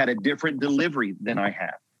 He had a different delivery than I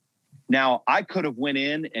have. Now, I could have went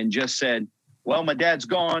in and just said, well, my dad's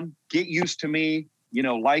gone. Get used to me,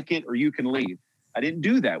 like it, or you can leave. I didn't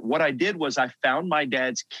do that. What I did was I found my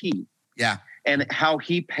dad's key. Yeah. And how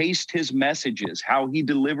he paced his messages, how he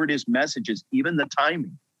delivered his messages, even the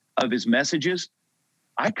timing of his messages.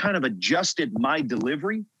 I kind of adjusted my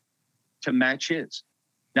delivery to match his.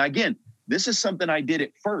 Now, again, this is something I did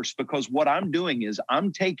at first because what I'm doing is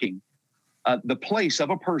I'm taking the place of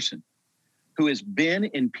a person who has been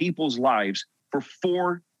in people's lives for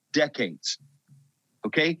 4 decades.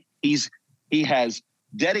 Okay. He has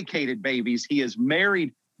dedicated babies. He has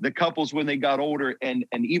married the couples when they got older and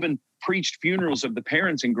even preached funerals of the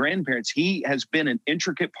parents and grandparents. He has been an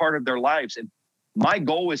intricate part of their lives. And my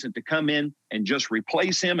goal isn't to come in and just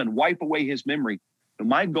replace him and wipe away his memory. But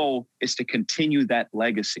my goal is to continue that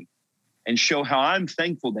legacy and show how I'm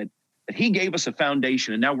thankful that he gave us a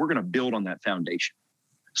foundation and now we're going to build on that foundation.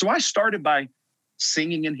 So I started by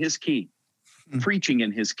singing in his key, preaching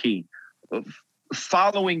in his key,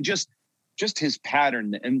 following just his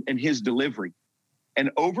pattern and his delivery. And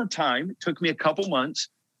over time, it took me a couple months,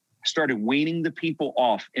 I started weaning the people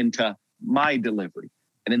off into my delivery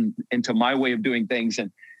and into my way of doing things.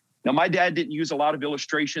 And now my dad didn't use a lot of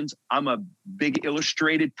illustrations. I'm a big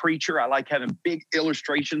illustrated preacher. I like having big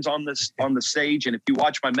illustrations on the stage. And if you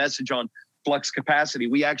watch my message on Flux Capacity,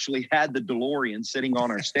 we actually had the DeLorean sitting on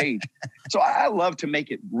our stage. So I love to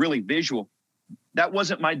make it really visual. That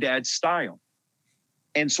wasn't my dad's style.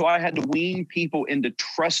 And so I had to wean people into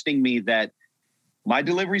trusting me that my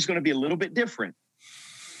delivery is going to be a little bit different,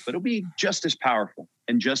 but it'll be just as powerful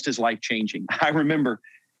and just as life-changing. I remember,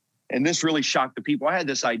 and this really shocked the people, I had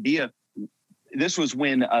this idea. This was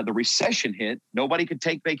when the recession hit. Nobody could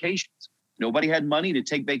take vacations. Nobody had money to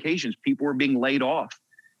take vacations. People were being laid off.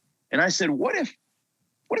 And I said, what if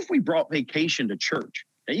we brought vacation to church?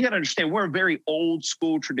 Now you got to understand, we're a very old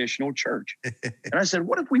school traditional church. And I said,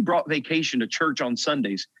 what if we brought vacation to church on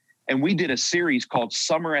Sundays and we did a series called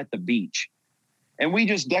Summer at the Beach? And we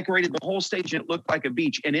just decorated the whole stage and it looked like a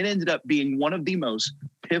beach. And it ended up being one of the most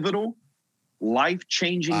pivotal,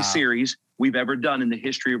 life-changing series we've ever done in the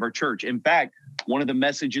history of our church. In fact, one of the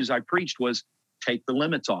messages I preached was take the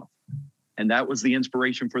limits off. And that was the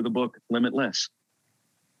inspiration for the book, Limitless.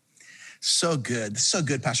 So good. So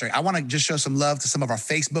good, Pastor Eric. I want to just show some love to some of our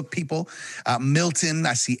Facebook people. Milton,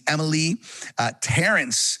 I see Emily,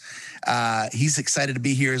 Terrence. He's excited to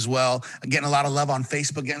be here as well. Getting a lot of love on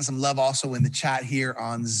Facebook, getting some love also in the chat here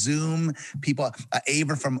on Zoom. People,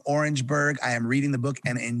 Ava from Orangeburg. I am reading the book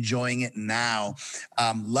and enjoying it now.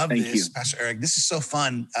 Love Thank this, you. Pastor Eric. This is so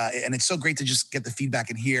fun. And it's so great to just get the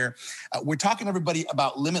feedback in here. We're talking to everybody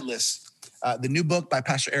about Limitless. The new book by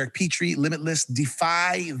Pastor Eric Petrie, Limitless,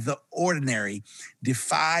 Defy the Ordinary.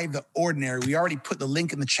 Defy the Ordinary. We already put the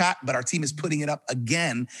link in the chat, but our team is putting it up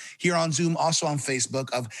again here on Zoom, also on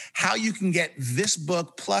Facebook, of how you can get this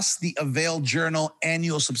book plus the Avail Journal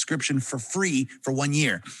annual subscription for free for 1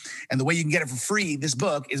 year. And the way you can get it for free, this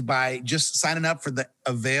book, is by just signing up for the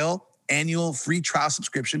Avail annual free trial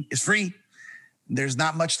subscription. It's free. There's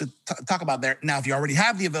not much to talk about there. Now, if you already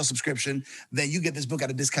have the Avail subscription, then you get this book at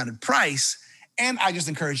a discounted price. And I just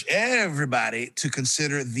encourage everybody to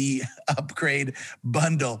consider the upgrade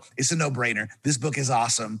bundle. It's a no-brainer. This book is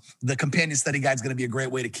awesome. The companion study guide is going to be a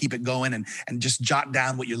great way to keep it going and just jot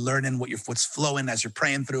down what you're learning, what's flowing as you're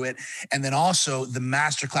praying through it. And then also the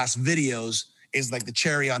masterclass videos is like the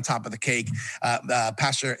cherry on top of the cake.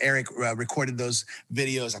 Pastor Eric recorded those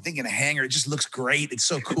videos, I think in a hangar. It just looks great. It's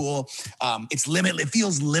so cool. It's limitless. It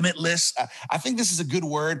feels limitless. I think this is a good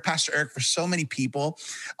word, Pastor Eric, for so many people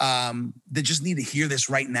that just need to hear this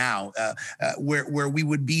right now, where we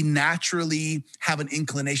would be naturally have an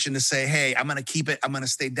inclination to say, hey, I'm going to keep it. I'm going to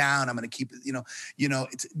stay down. I'm going to keep it,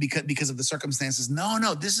 it's because of the circumstances.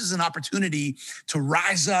 No, this is an opportunity to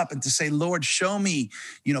rise up and to say, Lord, show me,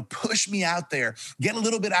 push me out there. Get a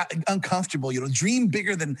little bit uncomfortable, dream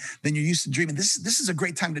bigger than you're used to dreaming. This is a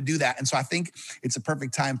great time to do that. And so I think it's a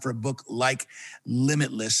perfect time for a book like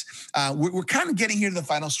Limitless. We're kind of getting here to the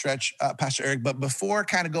final stretch, Pastor Eric, but before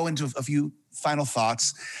kind of go into a few final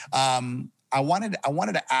thoughts, I wanted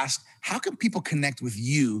to ask, how can people connect with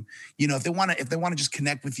you? If they want to just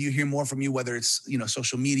connect with you, hear more from you, whether it's,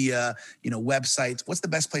 social media, websites, what's the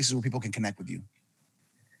best places where people can connect with you?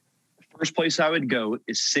 The first place I would go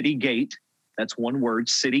is City Gate That's one word,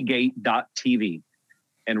 citygate.tv.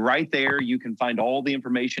 And right there, you can find all the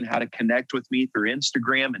information, how to connect with me through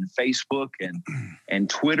Instagram and Facebook and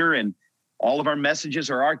Twitter. And all of our messages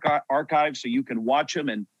are archived, so you can watch them.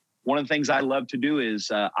 And one of the things I love to do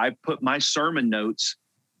is I put my sermon notes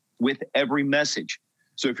with every message.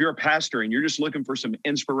 So if you're a pastor and you're just looking for some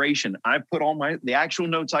inspiration, I put all the actual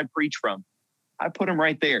notes I preach from, I put them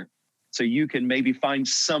right there. So you can maybe find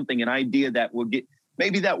something, an idea that will get,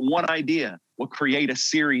 maybe that one idea will create a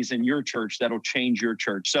series in your church that'll change your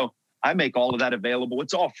church. So I make all of that available.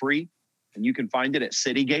 It's all free, and you can find it at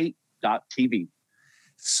citygate.tv.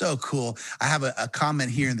 So cool. I have a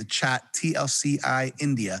comment here in the chat, TLCI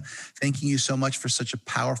India, thanking you so much for such a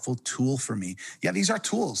powerful tool for me. Yeah, these are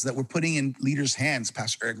tools that we're putting in leaders' hands,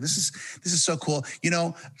 Pastor Eric. This is so cool. You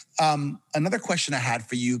know, another question I had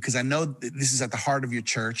for you, because I know this is at the heart of your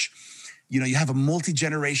church. You know, you have a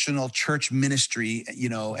multi-generational church ministry, you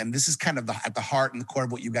know, and this is kind of at the heart and the core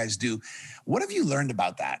of what you guys do. What have you learned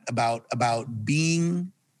about that, about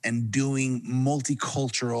being and doing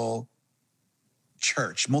multicultural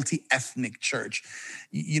church, multi-ethnic church?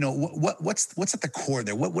 You know, what's at the core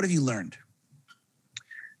there? What have you learned?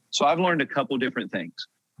 So I've learned a couple different things.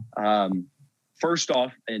 First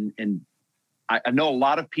off, and I know a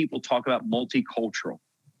lot of people talk about multicultural.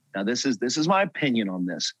 Now, this is my opinion on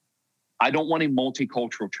this. I don't want a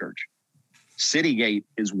multicultural church. Citygate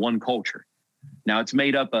is one culture. Now, it's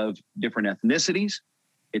made up of different ethnicities.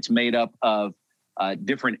 It's made up of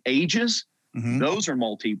different ages. Mm-hmm. Those are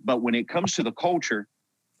multi. But when it comes to the culture,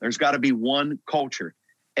 there's got to be one culture.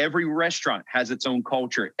 Every restaurant has its own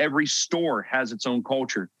culture. Every store has its own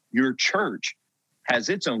culture. Your church has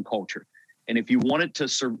its own culture. And if you want it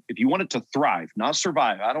to thrive, not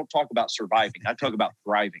survive, I don't talk about surviving. I talk about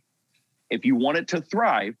thriving. If you want it to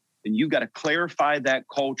thrive, then you got to clarify that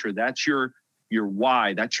culture. That's your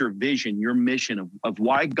why. That's your vision, your mission of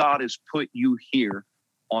why God has put you here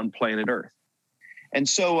on planet Earth. And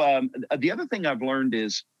so the other thing I've learned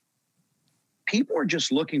is people are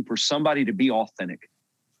just looking for somebody to be authentic.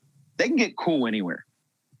 They can get cool anywhere.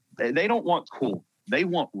 They don't want cool. They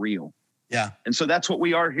want real. Yeah. And so that's what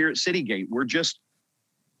we are here at Citygate. We're just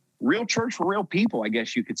real church for real people, I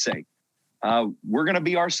guess you could say. We're going to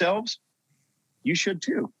be ourselves. You should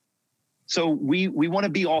too. So we want to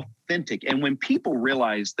be authentic. And when people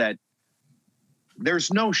realize that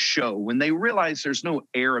there's no show, when they realize there's no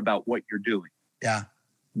air about what you're doing, yeah,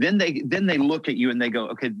 then they look at you and they go,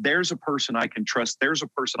 okay, there's a person I can trust. There's a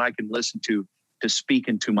person I can listen to speak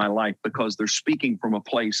into my life, because they're speaking from a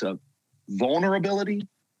place of vulnerability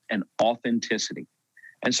and authenticity.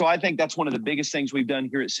 And so I think that's one of the biggest things we've done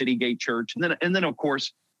here at Citygate Church. And then of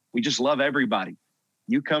course, we just love everybody.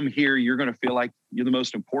 You come here, you're going to feel like you're the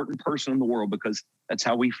most important person in the world, because that's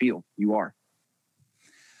how we feel you are.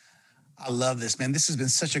 I love this, man. This has been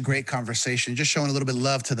such a great conversation. Just showing a little bit of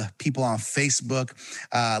love to the people on Facebook.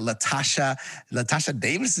 Latasha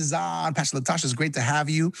Davis is on. Pastor Latasha, it's great to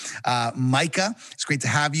have you. Micah, it's great to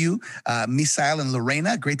have you. Misael and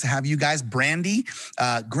Lorena, great to have you guys. Brandy,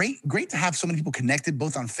 great to have so many people connected,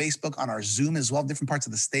 both on Facebook, on our Zoom as well, different parts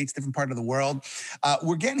of the States, different part of the world.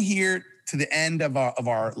 We're getting here to the end of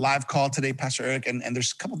our live call today, Pastor Eric, and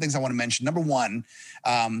there's a couple of things I want to mention. Number one,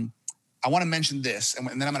 I want to mention this, and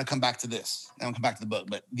then I'm going to come back to this, and I'll come back to the book.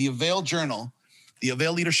 But the Avail Journal, the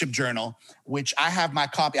Avail Leadership Journal, which I have my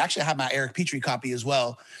copy. Actually, I have my Eric Petrie copy as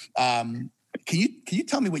well. Can you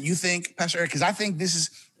tell me what you think, Pastor Eric? Because I think this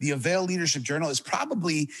is the Avail Leadership Journal is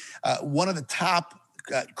probably one of the top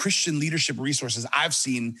Christian leadership resources I've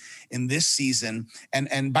seen in this season.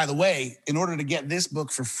 And by the way, in order to get this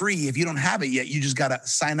book for free, if you don't have it yet, you just got to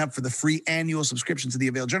sign up for the free annual subscription to the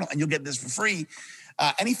Avail Journal, and you'll get this for free.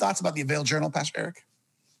 Any thoughts about the Avail Journal, Pastor Eric?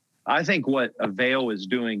 I think what Avail is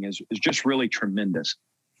doing is just really tremendous.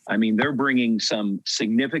 I mean, they're bringing some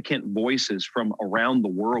significant voices from around the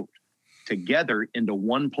world together into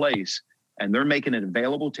one place, and they're making it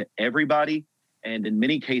available to everybody, and in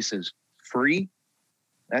many cases, free.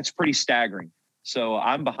 That's pretty staggering. So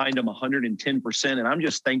I'm behind them 110%, and I'm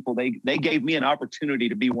just thankful they gave me an opportunity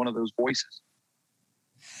to be one of those voices.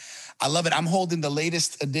 I love it. I'm holding the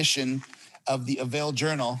latest edition of the Avail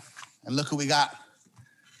Journal, and look who we got.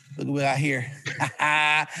 Look who we got here.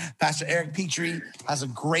 Pastor Eric Petrie has a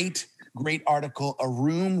great article, A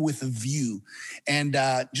Room with a View. And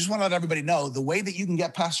just want to let everybody know, the way that you can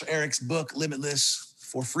get Pastor Eric's book, Limitless,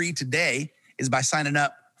 for free today is by signing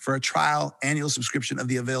up for a trial annual subscription of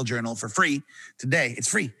the Avail Journal for free today. It's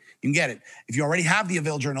free. You can get it. If you already have the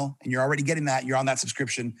Avail Journal and you're already getting that, you're on that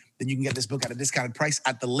subscription, then you can get this book at a discounted price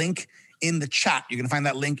at the link in the chat. You're going to find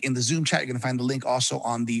that link in the Zoom chat. You're going to find the link also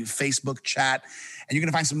on the Facebook chat. And you're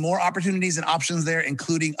going to find some more opportunities and options there,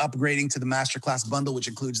 including upgrading to the Masterclass bundle, which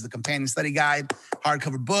includes the companion study guide,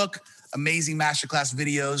 hardcover book, amazing masterclass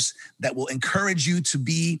videos that will encourage you to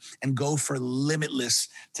be and go for limitless,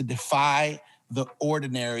 to defy the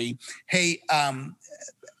ordinary. Hey,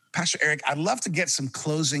 Pastor Eric, I'd love to get some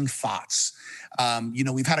closing thoughts.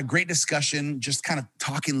 We've had a great discussion, just kind of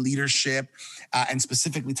talking leadership and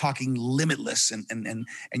specifically talking limitless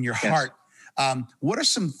and your heart. What are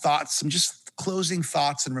some thoughts, some just closing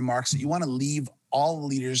thoughts and remarks that you want to leave all the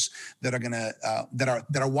leaders that are gonna that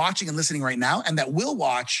are watching and listening right now, and that will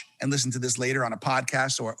watch and listen to this later on a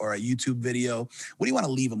podcast or a YouTube video? What do you want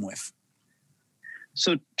to leave them with?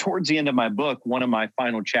 So towards the end of my book, one of my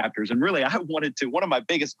final chapters, and really one of my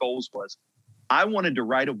biggest goals was I wanted to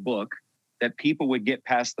write a book that people would get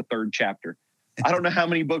past the third chapter. I don't know how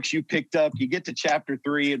many books you picked up. You get to chapter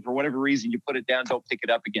 3 and for whatever reason you put it down, don't pick it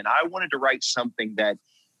up again. I wanted to write something that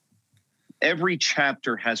every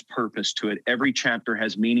chapter has purpose to it. Every chapter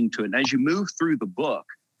has meaning to it. And as you move through the book,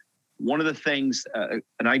 one of the things,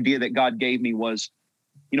 an idea that God gave me was,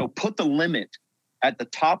 put the limit at the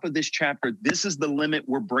top of this chapter. This is the limit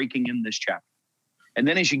we're breaking in this chapter. And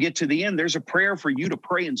then as you get to the end, there's a prayer for you to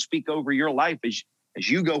pray and speak over your life as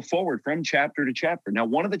you go forward from chapter to chapter. Now,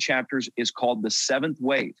 one of the chapters is called The Seventh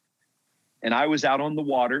Wave. And I was out on the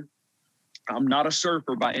water. I'm not a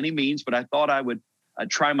surfer by any means, but I thought I would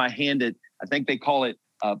try my hand at, I think they call it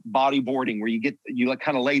bodyboarding, where you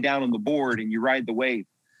kind of lay down on the board and you ride the wave.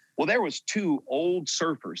 Well, there was 2 old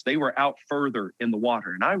surfers. They were out further in the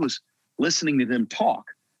water, and I was listening to them talk.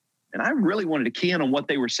 And I really wanted to key in on what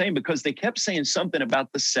they were saying, because they kept saying something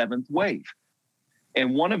about the 7th wave.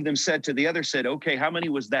 And one of them said to the other, okay, how many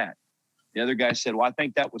was that? The other guy said, well, I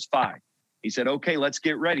think that was 5. He said, okay, let's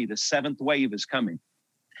get ready. The 7th wave is coming.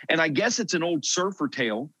 And I guess it's an old surfer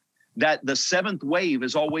tale that the 7th wave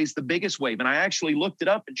is always the biggest wave. And I actually looked it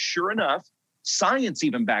up, and sure enough, science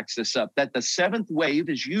even backs this up, that the 7th wave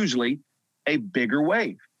is usually a bigger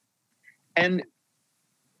wave. And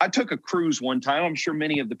I took a cruise one time. I'm sure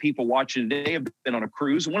many of the people watching today have been on a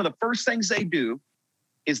cruise. And one of the first things they do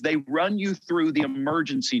is they run you through the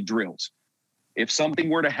emergency drills. If something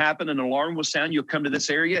were to happen, an alarm will sound, you'll come to this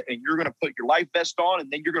area and you're going to put your life vest on, and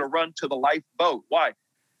then you're going to run to the lifeboat. Why?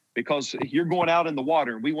 Because you're going out in the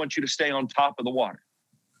water and we want you to stay on top of the water.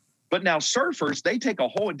 But now surfers, they take a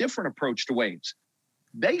whole different approach to waves.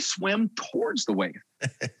 They swim towards the wave.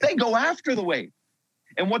 They go after the wave.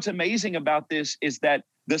 And what's amazing about this is that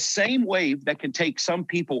the same wave that can take some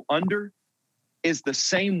people under is the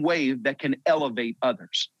same wave that can elevate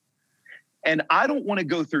others. And I don't want to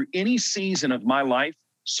go through any season of my life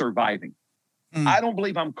surviving. I don't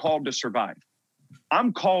believe I'm called to survive.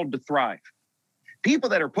 I'm called to thrive. People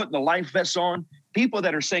that are putting the life vests on, people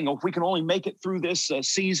that are saying, oh, if we can only make it through this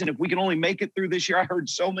season, if we can only make it through this year. I heard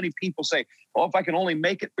so many people say, oh, if I can only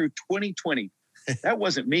make it through 2020. That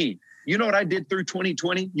wasn't me. You know what I did through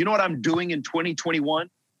 2020? You know what I'm doing in 2021?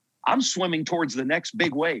 I'm swimming towards the next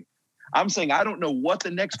big wave. I'm saying, I don't know what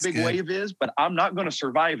the next big wave is, but I'm not going to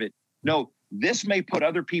survive it. No, this may put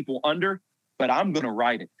other people under, but I'm going to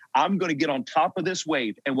ride it. I'm going to get on top of this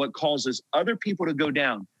wave. And what causes other people to go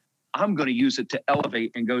down, I'm going to use it to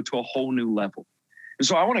elevate and go to a whole new level. And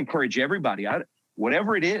so I want to encourage everybody,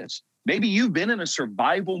 whatever it is, maybe you've been in a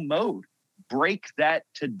survival mode. Break that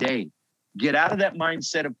today. Get out of that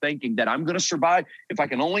mindset of thinking that I'm going to survive. If I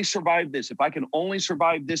can only survive this, if I can only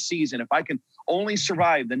survive this season, if I can only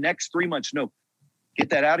survive the next 3 months. No, get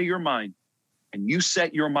that out of your mind. And you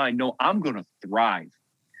set your mind, no, I'm going to thrive.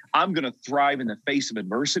 I'm going to thrive in the face of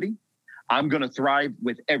adversity. I'm going to thrive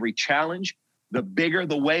with every challenge. The bigger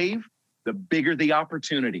the wave, the bigger the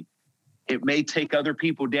opportunity. It may take other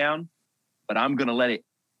people down, but I'm going to let it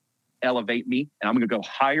elevate me, and I'm going to go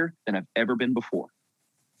higher than I've ever been before.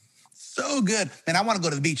 So good. Man, I want to go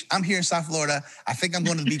to the beach. I'm here in South Florida. I think I'm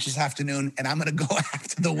going to the beach this afternoon, and I'm going to go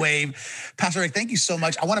after the wave. Pastor Rick, thank you so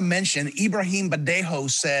much. I want to mention Ibrahim Badejo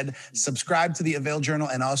said, subscribe to the Avail Journal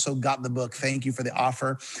and also got the book. Thank you for the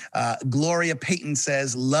offer. Gloria Payton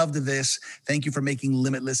says, loved this. Thank you for making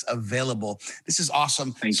Limitless available. This is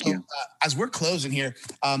awesome. Thank you. As we're closing here,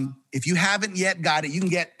 if you haven't yet got it, you can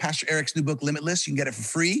get Pastor Eric's new book, Limitless. You can get it for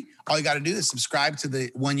free. All you got to do is subscribe to the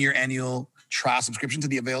 1-year annual trial subscription to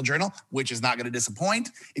the Avail Journal, which is not going to disappoint.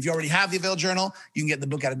 If you already have the Avail Journal, you can get the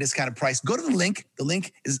book at a discounted price. Go to the link. The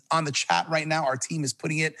link is on the chat right now. Our team is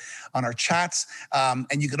putting it on our chats.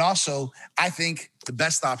 And you can also, I think the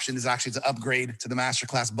best option is actually to upgrade to the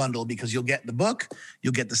Masterclass bundle, because you'll get the book,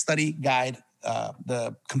 you'll get the study guide,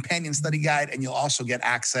 the companion study guide, and you'll also get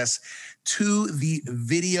access to the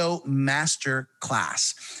video master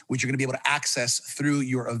class, which you're going to be able to access through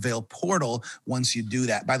your Avail portal once you do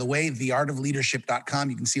that. By the way,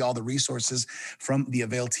 theartofleadership.com, you can see all the resources from the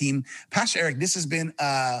Avail team. Pastor Eric, this has been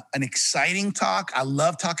an exciting talk. I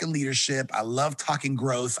love talking leadership. I love talking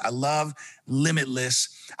growth. I love Limitless.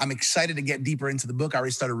 I'm excited to get deeper into the book. I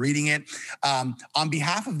already started reading it. On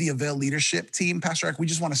behalf of the Avail leadership team, Pastor Eric, we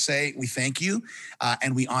just want to say we thank you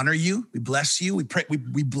and we honor you. We bless you. We pray.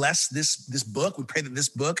 We bless this book. We pray that this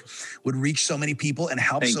book would reach so many people and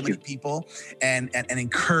help many people and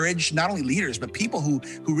encourage not only leaders but people who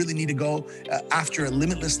really need to go after a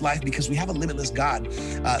limitless life, because we have a limitless God.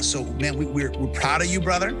 So man, we're proud of you,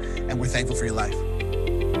 brother, and we're thankful for your life.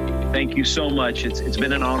 Thank you so much. It's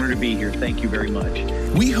been an honor to be here. Thank you very much.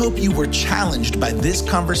 We hope you were challenged by this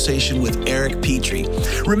conversation with Eric Petrie.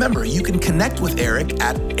 Remember, you can connect with Eric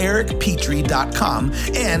at ericpetrie.com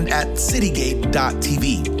and at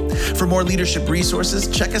citygate.tv. For more leadership resources,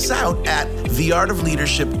 check us out at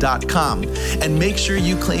theartofleadership.com and make sure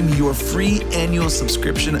you claim your free annual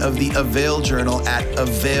subscription of the Avail Journal at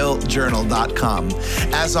availjournal.com.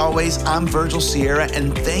 As always, I'm Virgil Sierra,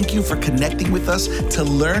 and thank you for connecting with us to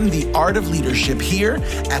learn the art of leadership here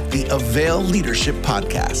at the Avail Leadership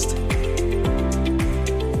Podcast.